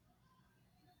earth?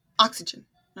 Oxygen.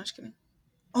 No, just kidding.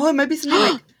 Oh, it might be something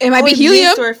like... It might be it helium.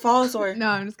 missed or it falls or... No,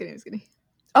 I'm just kidding.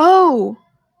 Oh.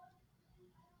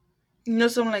 You know,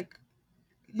 some like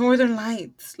northern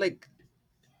lights. Like...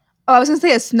 Oh, I was going to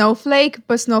say a snowflake,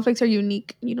 but snowflakes are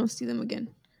unique. You don't see them again.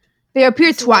 They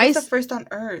appear So what twice. is the first on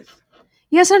earth?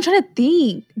 Yes, I'm trying to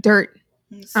think. Dirt.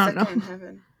 And I don't second know. in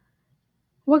heaven.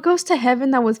 What goes to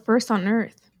heaven that was first on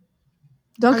earth?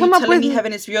 Don't Are come you up telling with me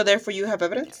heaven is real, therefore you have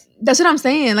evidence? That's what I'm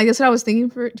saying. Like that's what I was thinking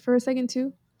for a second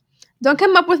too. Don't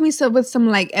come up with me with some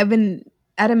like Adam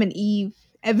and Eve.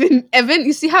 Evan.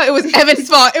 You see how it was Evan's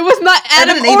fault? It was not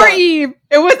Adam Evan and or Eva. Eve.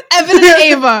 It was Evan and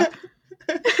Ava.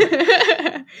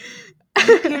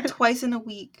 I appear twice in a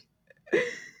week.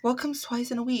 What comes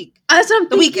twice in a week? That's what I'm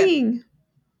The weekend. thinking.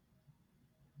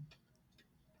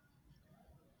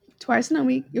 Twice in a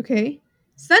week. Okay.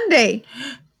 Sunday.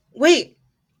 Wait.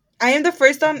 I am the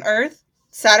first on earth,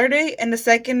 Saturday, and the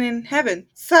second in heaven,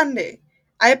 Sunday.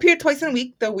 I appear twice in a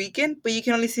week, the weekend, but you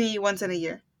can only see me once in a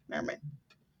year. Never mind.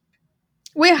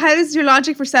 Wait, how does your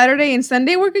logic for Saturday and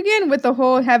Sunday work again with the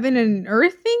whole heaven and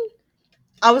earth thing?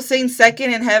 I was saying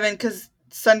second in heaven because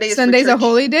Sunday's Sunday's for a church.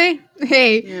 holy day?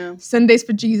 Hey, Yeah. Sunday's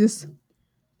for Jesus.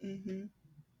 Mm-hmm.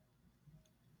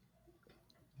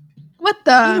 What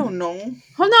I the? don't know.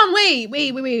 Hold on,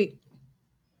 wait.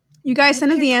 You guys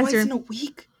send us the answer. Twice in a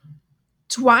week.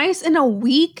 Twice in a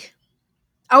week?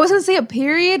 I was gonna say a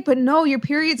period, but no, your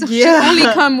periods should Yeah. only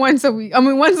come once a week. I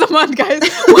mean, once a month, guys.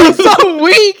 Once a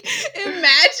week.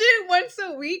 Imagine once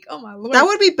a week. Oh my lord. That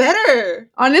would be better.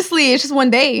 Honestly, it's just one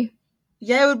day.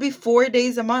 Yeah, it would be 4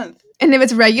 days a month. And if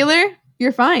it's regular,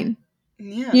 you're fine.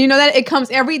 Yeah. You know that it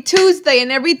comes every Tuesday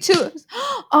and every Tuesday.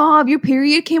 Oh, if your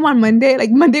period came on Monday,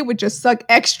 like Monday would just suck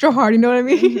extra hard. You know what I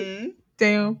mean? Mm-hmm.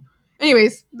 Damn.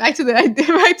 Anyways, back to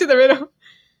the riddle.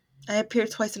 I appear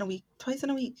twice in a week. Twice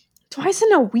in a week. Twice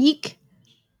in a week?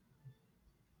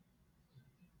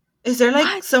 Is there like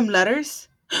What? some letters?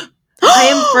 I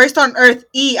am first on earth.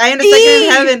 E. I am the second E.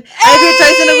 in heaven. I appear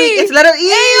twice in a week. It's letter E.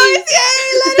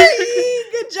 Letter E.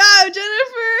 Good job,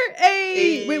 Jennifer. Hey.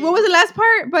 Hey. Wait, what was the last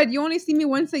part? But you only see me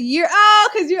once a year. Oh,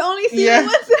 because you only see Yeah. me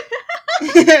once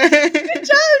Good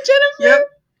job, Jennifer. Yep,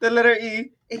 the letter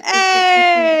E.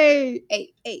 Hey,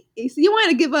 hey. So you want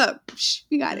to give up? Shh,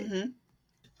 we got it. Mhm.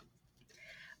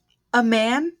 A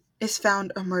man is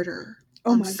found a murderer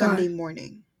Oh on my Sunday God.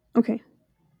 morning. Okay.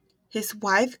 His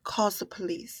wife calls the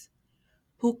police,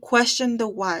 who question the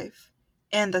wife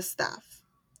and the staff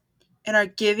and are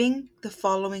giving the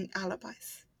following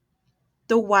alibis.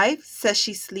 The wife says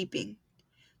she's sleeping.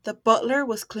 The butler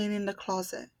was cleaning the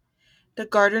closet. The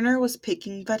gardener was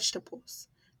picking vegetables.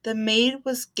 The maid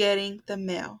was getting the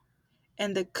mail.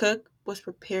 And the cook was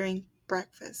preparing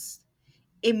breakfast.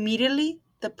 Immediately,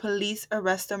 the police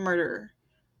arrest the murderer.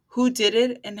 Who did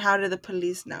it and how did the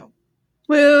police know?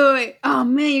 Wait. Oh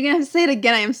man, you're gonna have to say it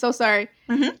again. I am so sorry.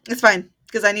 It's fine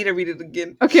because I need to read it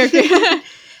again. Okay. Wait.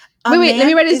 Let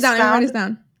me write this down. Let me write this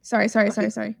Found. down. Sorry.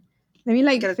 Okay, Let me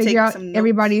gotta figure take out some notes.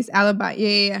 everybody's alibi.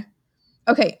 Yeah.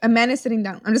 Okay, a man is sitting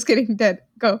down. I'm just kidding. Dead.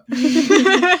 Go.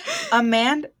 A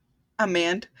man, a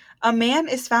man, a man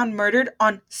is found murdered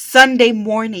on Sunday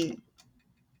morning.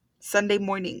 Sunday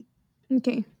morning.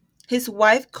 Okay. His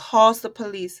wife calls the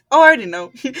police. Oh, I already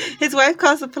know. His wife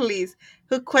calls the police,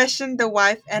 who question the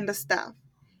wife and the staff,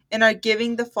 and are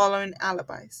giving the following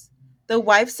alibis. The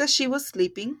wife says she was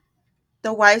sleeping.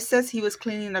 The wife says he was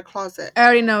cleaning the closet. I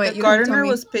already know The it. You don't have to tell gardener me.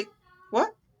 was pick.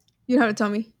 What? You don't have to tell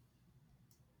me.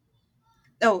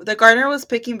 Oh, the gardener was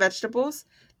picking vegetables.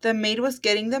 The maid was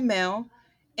getting the mail,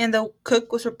 and the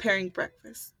cook was preparing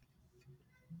breakfast.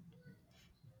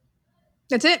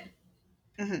 That's it.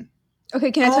 Mm-hmm.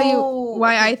 Okay. Can I tell you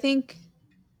why I think?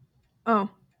 Oh,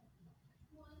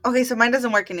 Okay, so mine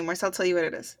doesn't work anymore, so I'll tell you what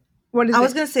it is. what is I it?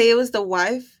 was gonna say it was the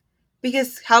wife,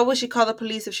 because how would she call the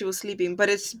police if she was sleeping? But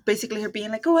it's basically her being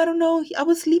like, "Oh, I don't know, I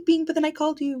was sleeping, but then I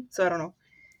called you." So I don't know.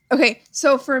 Okay,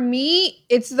 so for me,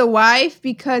 it's the wife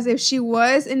because if she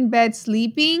was in bed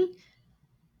sleeping,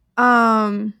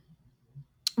 um,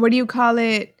 what do you call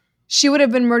it? She would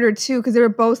have been murdered too because they were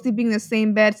both sleeping in the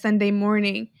same bed Sunday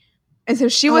morning. And so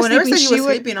if she Oh, was I never sleeping, said he she was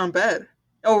would. sleeping on bed,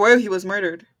 or where he was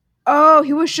murdered. Oh,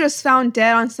 he was just found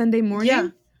dead on Sunday Yeah,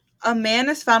 morning. a man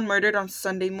is found murdered on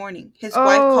Sunday morning. His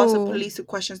wife calls the Oh, police, who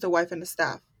questions the wife and the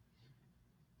staff.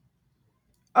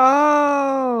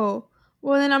 oh.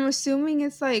 Well, then I'm assuming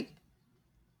it's like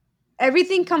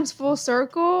everything comes full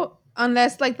circle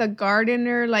unless like the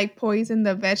gardener like poisoned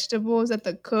the vegetables that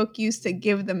the cook used to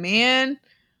give the man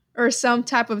or some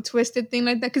type of twisted thing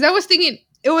like that. Because I was thinking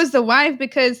it was the wife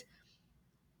because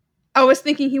I was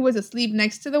thinking he was asleep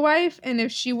next to the wife, and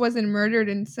if she wasn't murdered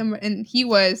and he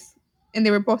was, and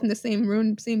they were both in the same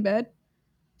room, same bed.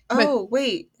 But Oh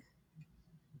wait,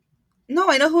 no,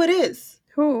 I know who it is.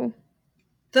 who?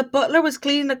 The butler was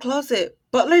cleaning the closet.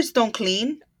 Butlers don't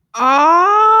clean.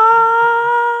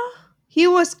 Ah, he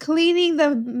was cleaning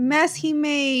the mess he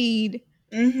made.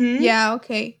 Mm-hmm. Yeah,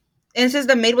 okay. And it says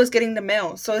the maid was getting the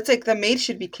mail, so it's like the maid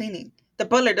should be cleaning. The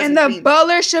butler And doesn't the clean.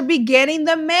 butler should be getting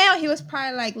the mail. He was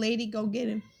probably like, "Lady, go get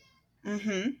him."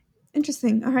 Mm-hmm.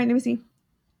 Interesting. All right, let me see.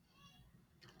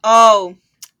 Oh,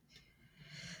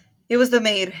 it was the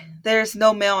maid. There's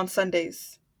no mail on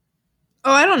Sundays.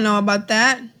 Oh, I don't know about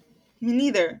that. Me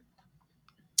neither.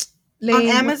 On Lame.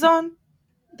 Amazon,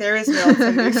 there is mail on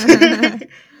Sundays.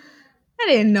 I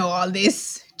didn't know all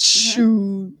this. Mhm.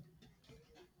 Shoot.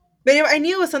 But anyway, I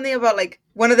knew it was something about like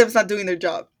one of them's not doing their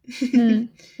job.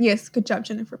 Yes, good job,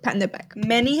 Jennifer. Patting it back.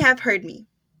 Many have heard me,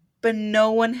 but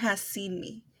no one has seen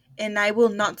me, and I will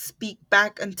not speak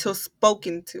back until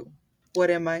spoken to. What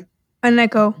am I? An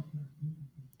echo.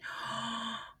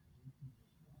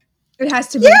 It has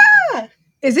to be. Yeah!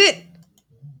 Is it?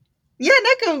 Yeah, an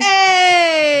echo.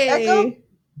 Hey! Echo?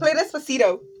 Play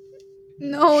Despacito.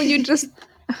 No, you just.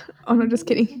 Oh no, just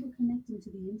kidding. Connecting to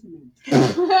the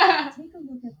internet. Take a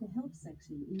look at the help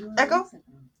section in your Echo? Alexa app.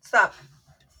 Stop.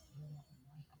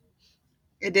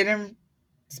 It didn't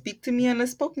speak to me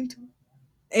unless spoken to.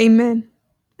 Amen.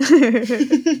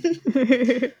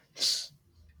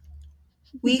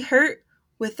 We hurt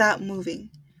without moving.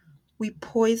 We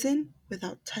poison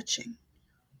without touching.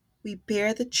 We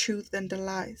bear the truth and the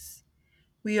lies.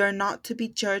 We are not to be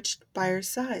judged by our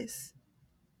size.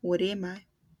 What am I?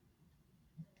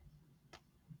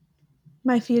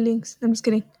 My feelings. I'm just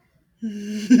kidding.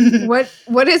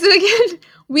 What is it again?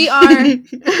 We are.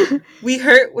 We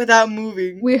hurt without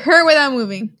moving. We hurt without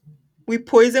moving. We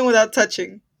poison without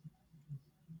touching.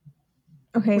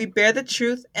 Okay. We bear the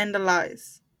truth and the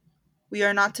lies. We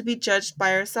are not to be judged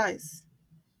by our size.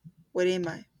 What am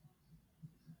I?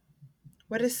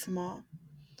 What is small?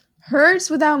 Hurts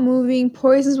without moving,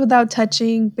 poisons without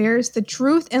touching, bears the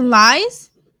truth and lies.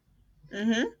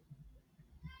 Mm-hmm.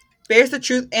 Bears the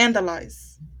truth and the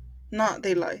lies. Not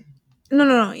they lie.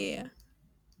 No, yeah.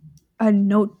 a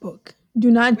notebook.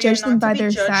 Do not We are judge them not by to be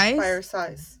their judged size. by our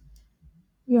size.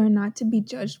 We are not to be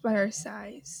judged by our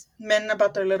size. Men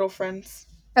about their little friends.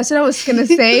 That's what I was gonna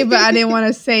say, but I didn't want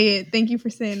to say it. Thank you for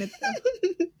saying it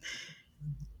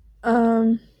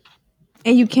though.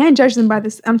 And you can't judge them by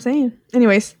this. I'm saying.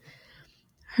 Anyways,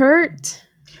 hurt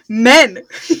Men.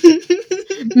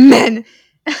 men.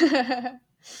 That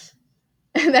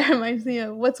reminds me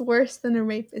of what's worse than a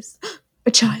rapist?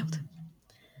 A child.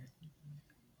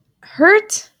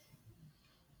 Hurt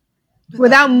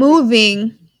without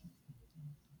moving.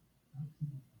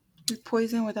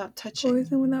 Poison without touching.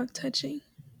 Poison without touching.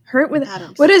 Hurt with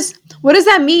Adams. what does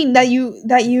that mean that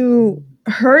you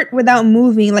hurt without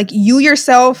moving? Like you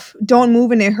yourself don't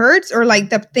move and it hurts, or like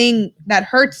the thing that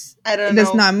hurts I don't it know.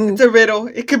 does not move. It's a riddle.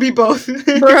 It could be both.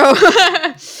 Bro.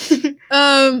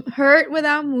 Hurt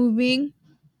without moving.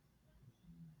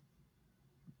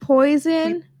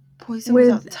 Poison Poison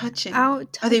without touching. Are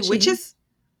they witches?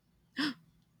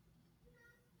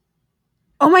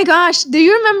 Oh my gosh, do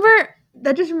you remember?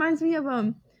 That just reminds me of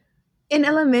in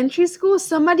elementary school,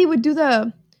 somebody would do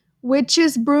the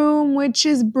witch's broom,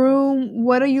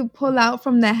 what do you pull out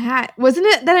from the hat? Wasn't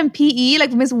it that in PE,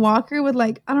 like Miss Walker would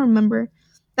like, I don't remember.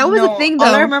 That was a thing though.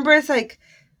 All I remember is like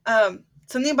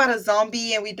something about a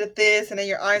zombie and we did this and then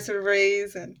your eyes would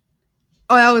raise and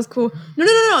oh, that was cool.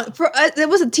 No. For us, there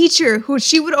was a teacher who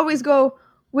she would always go,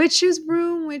 witch's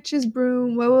broom.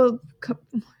 What will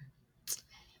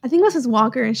I think it was Miss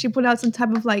Walker, and she put out some type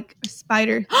of like a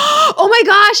spider. Oh my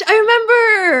gosh, I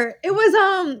remember. It was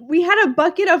we had a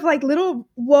bucket of like little.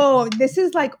 Whoa, this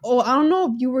is like I don't know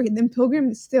if you were in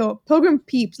Pilgrim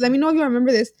Peeps. Let me know if you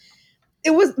remember this.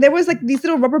 There was like these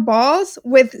little rubber balls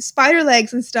with spider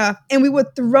legs and stuff, and we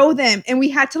would throw them, and we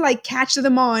had to like catch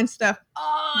them all and stuff.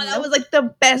 Oh, that was like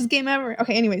the best game ever.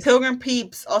 Okay, anyways, Pilgrim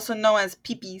Peeps, also known as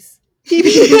peepees.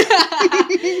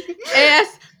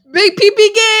 Yes. Big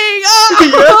pee-pee gang!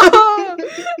 Oh!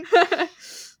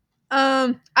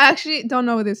 I actually don't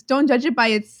know this. Don't judge it by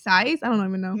its size. I don't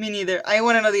even know. Me neither. I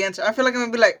want to know the answer. I feel like I'm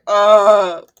gonna be like,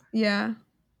 yeah.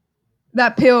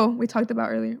 That pill we talked about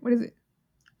earlier. What is it?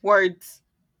 Words.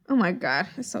 Oh my god,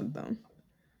 that's so dumb.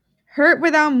 Hurt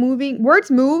without moving.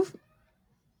 Words move.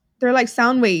 They're like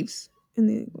sound waves. I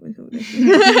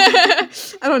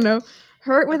don't know.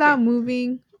 Hurt without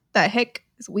moving. The heck?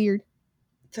 It's weird.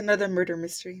 It's another murder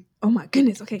mystery. Oh my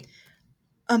goodness, okay.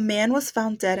 A man was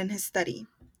found dead in his study.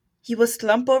 He was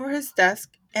slumped over his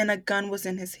desk and a gun was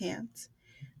in his hands.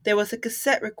 There was a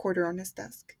cassette recorder on his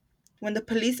desk. When the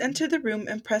police entered the room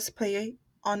and pressed play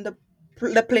on the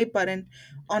play button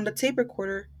on the tape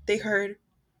recorder, they heard,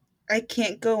 "I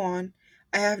can't go on.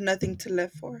 I have nothing to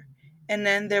live for." And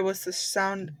then there was the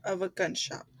sound of a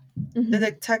gunshot. Mm-hmm. The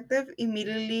detective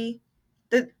immediately...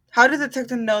 How did the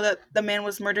detective know that the man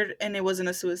was murdered and it wasn't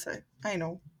a suicide? I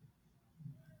know.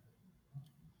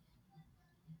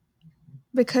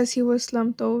 Because he was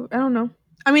slumped over. I don't know.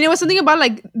 I mean, it was something about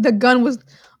like the gun was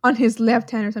on his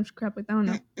left hand or some crap like that. I don't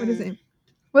know. What is it?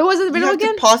 What was it? You have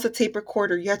again? to pause the tape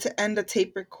recorder. You have to end the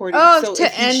tape recording. Oh, so to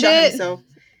if he end shot it? himself,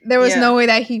 There was no way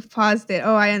that he paused it.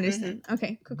 Oh, I understand. Mm-hmm.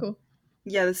 Okay, cool.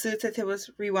 Yeah, the suicide tape was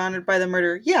rewound by the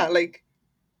murderer. Yeah, like...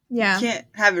 Yeah. You can't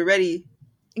have it ready.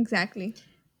 Exactly.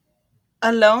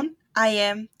 Alone, I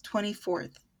am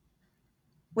 24th.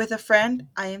 With a friend,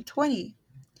 I am 20.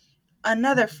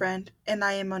 Another friend, and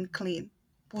I am unclean.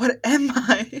 What am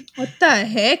I? What the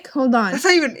heck? Hold on. That's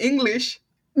not even English.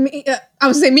 I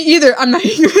was saying me either. I'm not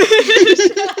English.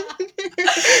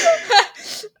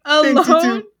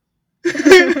 Alone.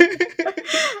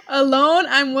 Alone,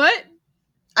 I'm what?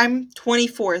 I'm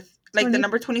 24th. Like the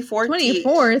number 24.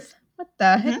 24th? What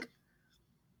the heck?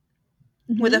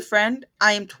 Mm-hmm. With a friend,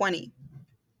 I am 20.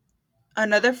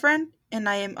 Another friend, and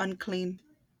I am unclean.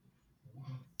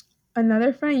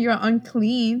 Another friend, you're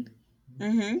unclean.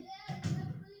 Mm-hmm.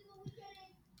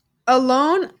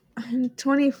 Alone, I'm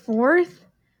 24th.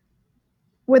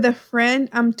 With a friend,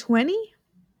 I'm 20.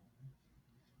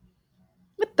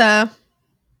 What the?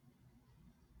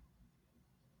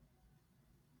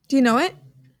 Do you know it?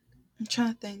 I'm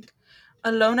trying to think.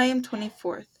 Alone, I am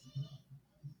 24th.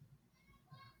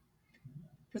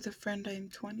 With a friend, I am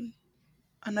 20.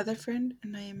 Another friend,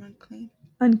 and I am unclean.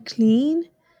 Unclean?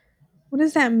 What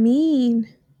does that mean?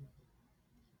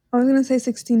 I was going to say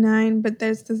 69, but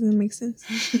that doesn't make sense.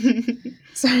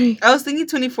 Sorry. I was thinking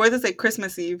 24th is like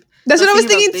Christmas Eve. That's what I was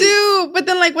thinking too. But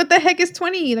then, like, what the heck is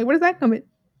 20? Like, where does that come in?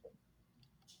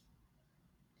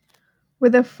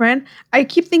 With a friend? I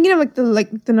keep thinking of,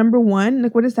 the number 1.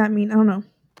 Like, what does that mean? I don't know.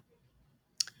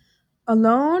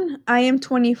 Alone, I am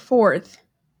 24th.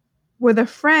 With a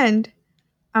friend,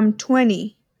 I'm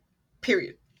 20.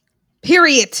 Period.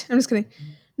 Period. I'm just kidding.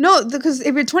 No, because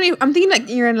if you're 20, I'm thinking like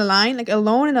you're in a line, like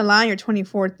alone in a line, you're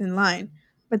 24th in line.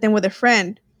 But then with a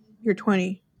friend, you're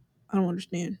 20. I don't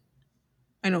understand.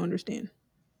 I don't understand.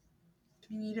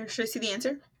 Me neither. Should I see the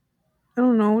answer? I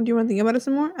don't know. Do you want to think about it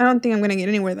some more? I don't think I'm gonna get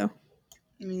anywhere though.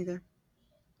 Me neither.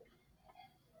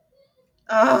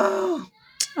 Oh.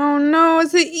 Oh no,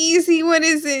 it's an easy. What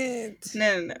is it?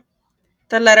 No.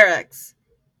 The letter X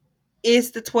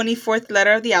is the 24th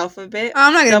letter of the alphabet.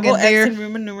 I'm not gonna Double get there. X in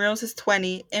Roman numerals is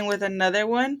 20. And with another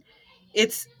one,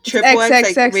 it's It's triple X, like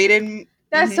XXX. rated.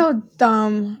 That's so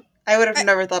dumb. I would have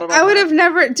never thought about I would that. have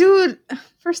never, dude.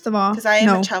 First of all, Because I am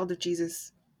no. a child of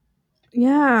Jesus.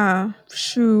 Yeah,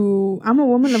 shoo. I'm a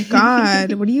woman of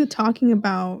God. What are you talking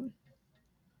about?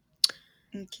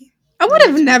 Okay. I would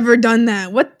have never done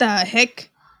that. What the heck?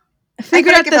 I I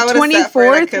figured feel out like if I the would have sat for it,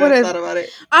 I 24th. could Would have have thought about it.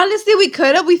 honestly, we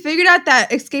could have. We figured out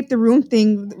that escape the room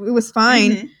thing. It was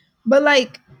fine, Mhm. but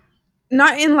like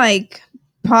not in like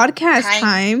podcast Time.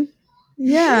 time.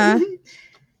 Yeah.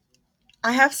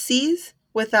 I have seas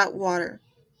without water.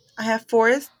 I have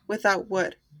forests without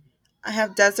wood. I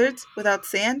have deserts without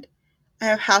sand. I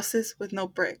have houses with no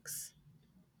bricks.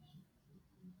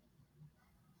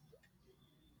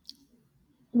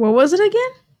 What was it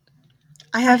again?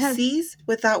 I have have- seas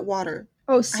without water.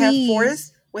 Oh, I have seas.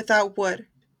 forests without wood.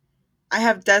 I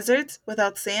have deserts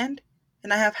without sand.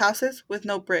 And I have houses with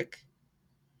no brick.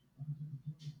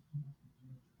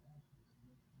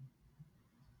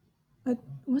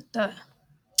 What the?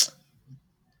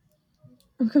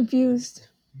 I'm confused.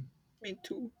 Me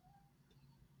too.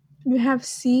 You have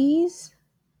seas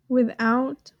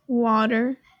without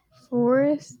water,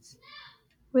 forests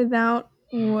without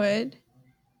wood,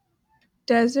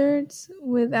 deserts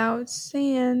without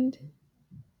sand,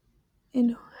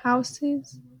 and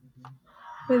houses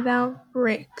without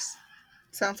bricks.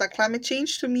 Sounds like climate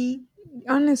change to me.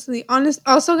 Honestly,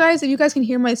 also guys, if you guys can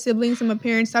hear my siblings and my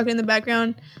parents talking in the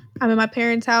background, I'm in my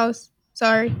parents' house.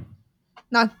 Sorry.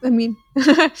 Nothing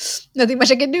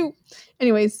much I can do.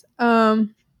 Anyways,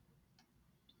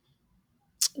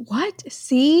 what?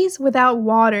 Seas without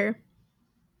water.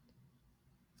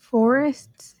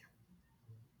 Forests.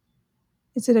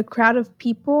 Is it a crowd of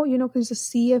people? You know, 'cause there's a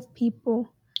sea of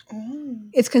people. Oh.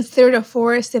 It's considered a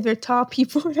forest if they're tall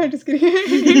people. I'm just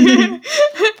kidding.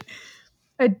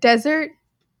 A desert.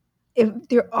 If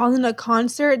they're all in a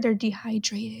concert, they're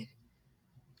dehydrated.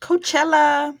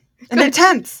 Coachella. And they're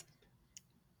tents.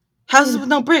 Houses with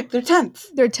no brick. They're tents.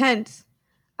 They're tents.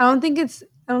 I don't think it's.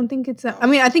 I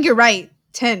mean, I think you're right.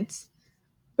 Tents,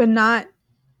 but not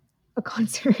a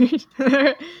concert.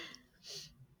 I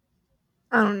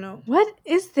don't know. What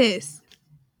is this?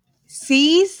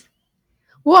 Seas?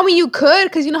 Well, I mean, you could,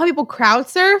 because you know how people crowd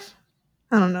surf?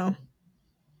 I don't know.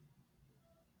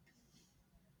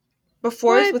 But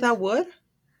forests What? without wood?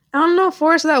 I don't know what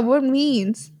forest without wood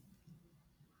means.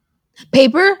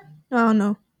 Paper? I don't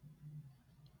know.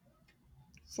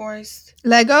 Forest.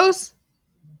 Legos?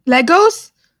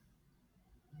 Legos?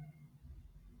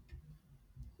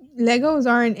 Legos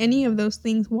aren't any of those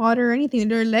things. Water or anything.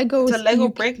 They're Legos. It's a Lego you,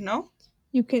 brick, no?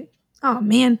 You can. Oh,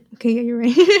 man. Okay, yeah, you're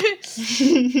right.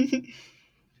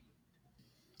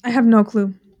 I have no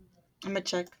clue. I'm gonna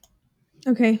check.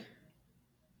 Okay.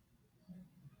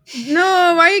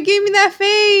 No, why you giving me that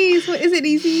face? What, is it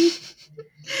easy?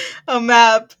 A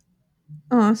map.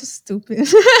 Oh, I'm so stupid.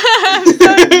 I'm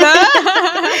so dumb.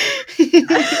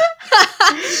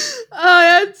 Oh,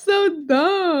 that's so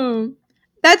dumb.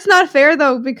 That's not fair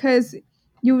though, because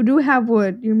you do have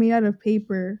wood. You're made out of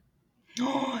paper.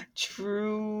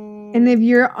 True. And if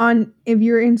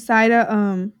you're inside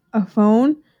a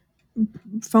phone,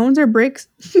 phones are bricks.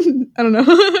 I don't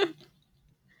know.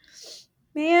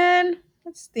 Man,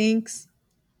 that stinks.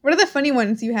 What are the funny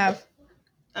ones you have?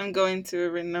 I'm going to it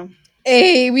right now.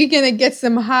 Hey, we gonna get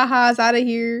some ha-has out of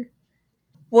here.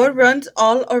 What runs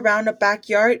all around a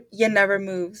backyard yet never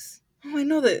moves? Oh, I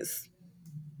know this.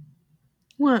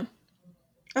 What?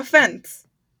 A fence.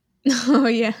 Oh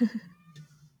yeah.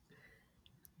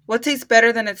 What tastes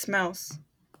better than it smells?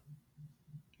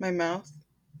 My mouth.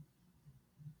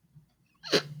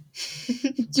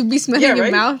 You be smelling Yeah, your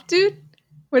right? mouth, dude?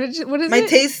 What is it?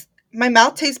 My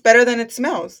mouth tastes better than it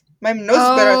smells. My nose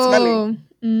is better at smelling.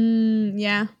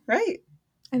 Yeah. Right.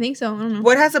 I think so. I don't know.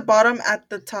 What has a bottom at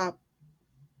the top?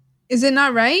 Is it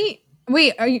not right?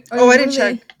 Wait, are you? I didn't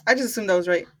check. I just assumed that was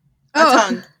right. A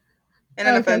tongue. And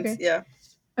an offense. Okay. Yeah.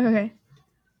 Okay.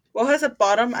 What has a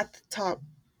bottom at the top?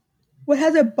 What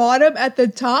has a bottom at the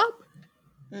top?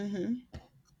 Mm-hmm.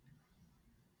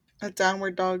 A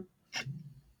downward dog.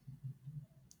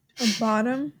 A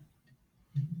bottom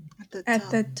At the at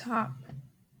top. the top.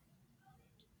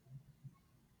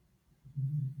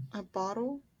 A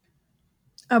bottle.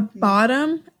 A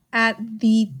bottom at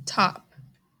the top.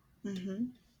 Mm-hmm.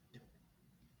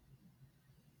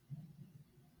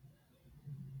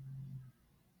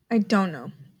 I don't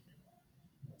know.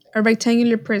 A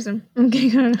rectangular prism. Okay,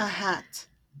 I don't know. A hat.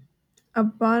 A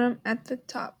bottom at the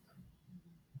top.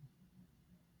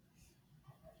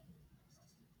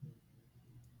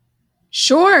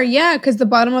 Sure, yeah, because the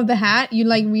bottom of the hat, you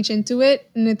like reach into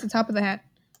it and it's the top of the hat.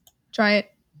 Try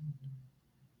it.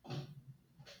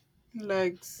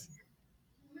 Legs.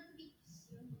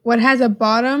 What has a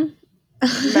bottom?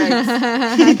 Legs.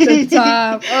 At the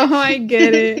top. Oh, I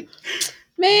get it.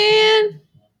 Man,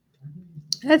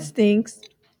 that stinks.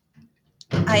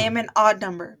 I am an odd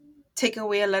number. Take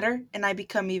away a letter and I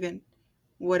become even.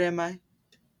 What am I?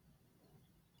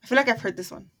 I feel like I've heard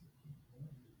this one.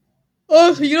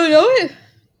 Oh, you don't know it?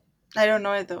 I don't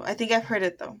know it though. I think I've heard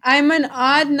it though. I'm an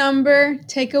odd number.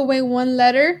 Take away one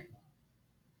letter.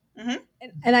 Mm-hmm.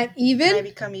 And I'm even? And I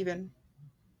become even.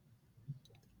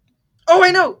 Oh,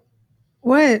 I know.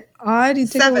 What? Odd? You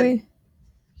take 7. away?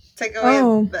 Take away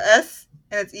Oh. the S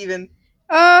and it's even.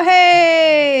 Oh,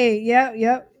 hey.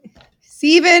 Yep.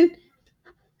 Steven.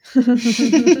 I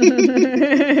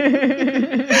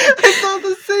thought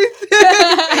the same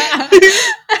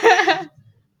thing.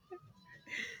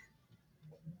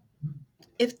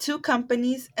 If 2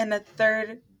 companies and a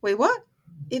third... Wait, what?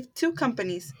 If 2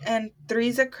 companies and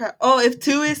 3's a crowd... Oh, if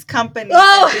 2 is company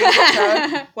and 3 is a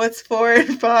crowd, what's 4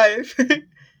 and 5?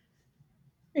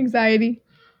 Anxiety.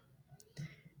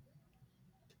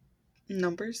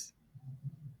 Numbers.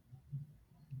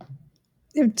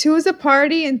 If 2 is a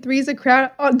party and 3 is a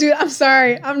crowd... Oh, dude, I'm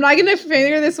sorry. I'm not going to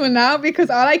figure this one out because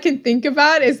all I can think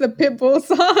about is the Pitbull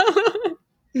song.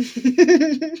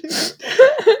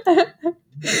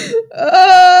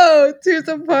 Oh, 2's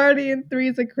a party and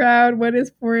 3's a crowd. What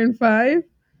is 4 and 5?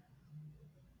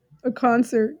 A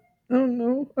concert. I don't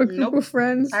know. A group of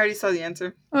friends. I already saw the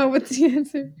answer. Oh, what's the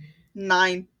answer?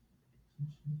 9.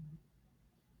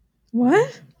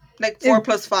 What? Like 4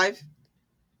 plus 5.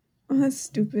 Oh, that's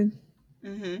stupid.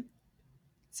 Mm-hmm.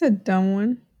 It's a dumb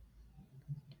one.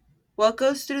 What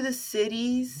goes through the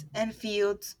cities and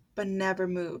fields but never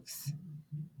moves?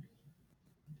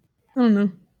 I don't know.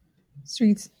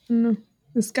 Streets. I don't know.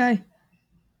 The sky.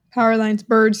 Power lines.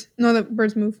 Birds. No, the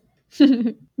birds move.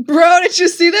 Bro, did you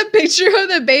see the picture of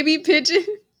the baby pigeon?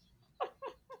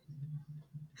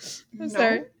 I'm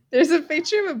sorry. There's a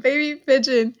picture of a baby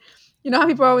pigeon. You know how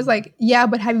people are always like, yeah,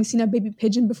 but have you seen a baby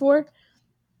pigeon before?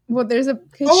 Well, there's a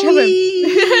picture of a...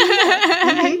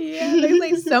 Yeah, looks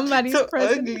like somebody's so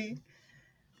present. ugly.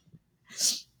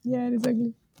 Yeah, it is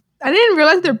ugly. I didn't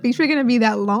realize their beaks were going to be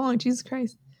that long. Jesus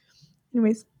Christ.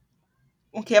 Anyways.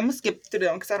 Okay, I'm going to skip through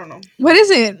them because I don't know. What is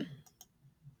it?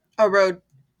 A road.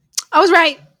 I was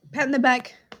right. Pat in the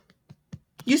back.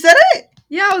 You said it?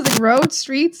 Yeah, I was like, road,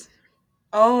 streets.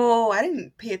 Oh, I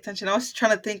didn't pay attention. I was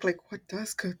trying to think, like, what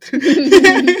does go through?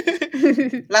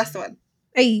 Last one.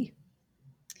 Hey.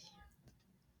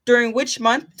 During which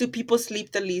month do people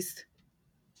sleep the least?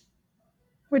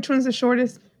 Which one's the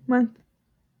shortest month?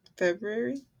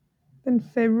 February. Then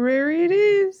February it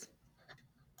is.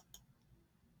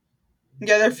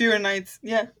 Yeah, there are fewer nights.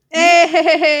 Yeah.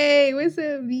 Hey, what's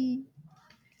up, V?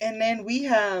 And then we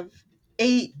have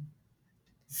 8,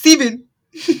 7,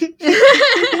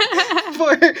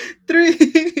 4,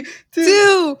 3,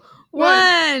 2,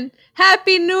 1.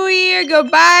 Happy New Year.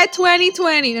 Goodbye,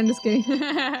 2020. I'm just kidding.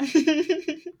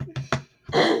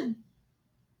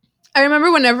 I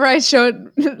remember whenever I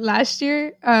showed last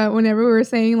year, whenever we were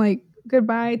saying like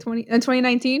goodbye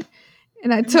 2019,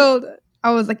 and I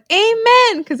was like,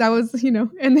 amen, because I was, you know,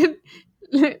 and then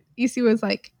EC was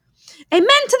like, amen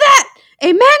to that,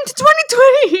 amen to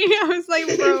 2020. I was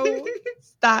like, bro,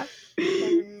 stop.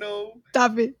 Oh no.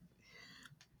 Stop it.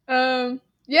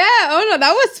 Yeah, oh no,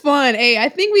 that was fun. Hey, I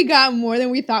think we got more than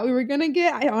we thought we were gonna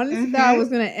get. I honestly thought I was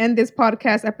gonna end this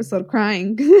podcast episode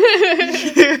crying.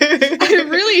 I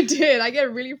really did. I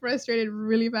get really frustrated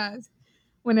really fast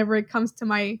whenever it comes to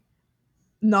my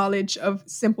knowledge of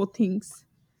simple things.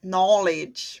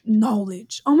 Knowledge.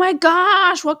 Oh my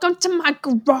gosh, welcome to my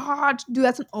garage. Dude,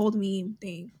 that's an old meme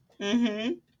thing.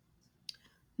 Mm-hmm.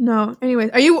 No, anyways,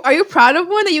 are you proud of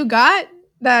one that you got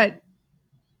that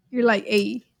you're like,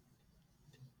 hey?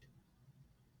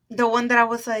 The one that I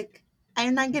was like,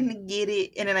 I'm not gonna get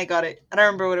it, and then I got it. I don't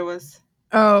remember what it was.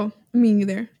 Oh, me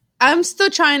neither. I'm still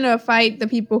trying to fight the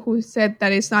people who said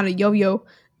that it's not a yo-yo.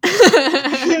 Because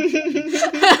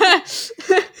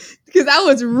I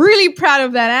was really proud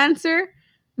of that answer.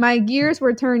 My gears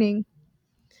were turning.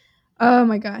 Oh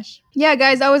my gosh. Yeah,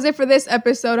 guys, that was it for this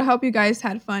episode. I hope you guys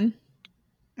had fun.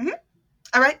 Mm-hmm.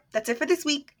 All right, that's it for this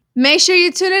week. Make sure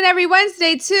you tune in every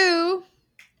Wednesday to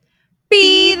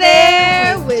Be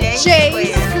There with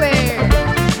J Square.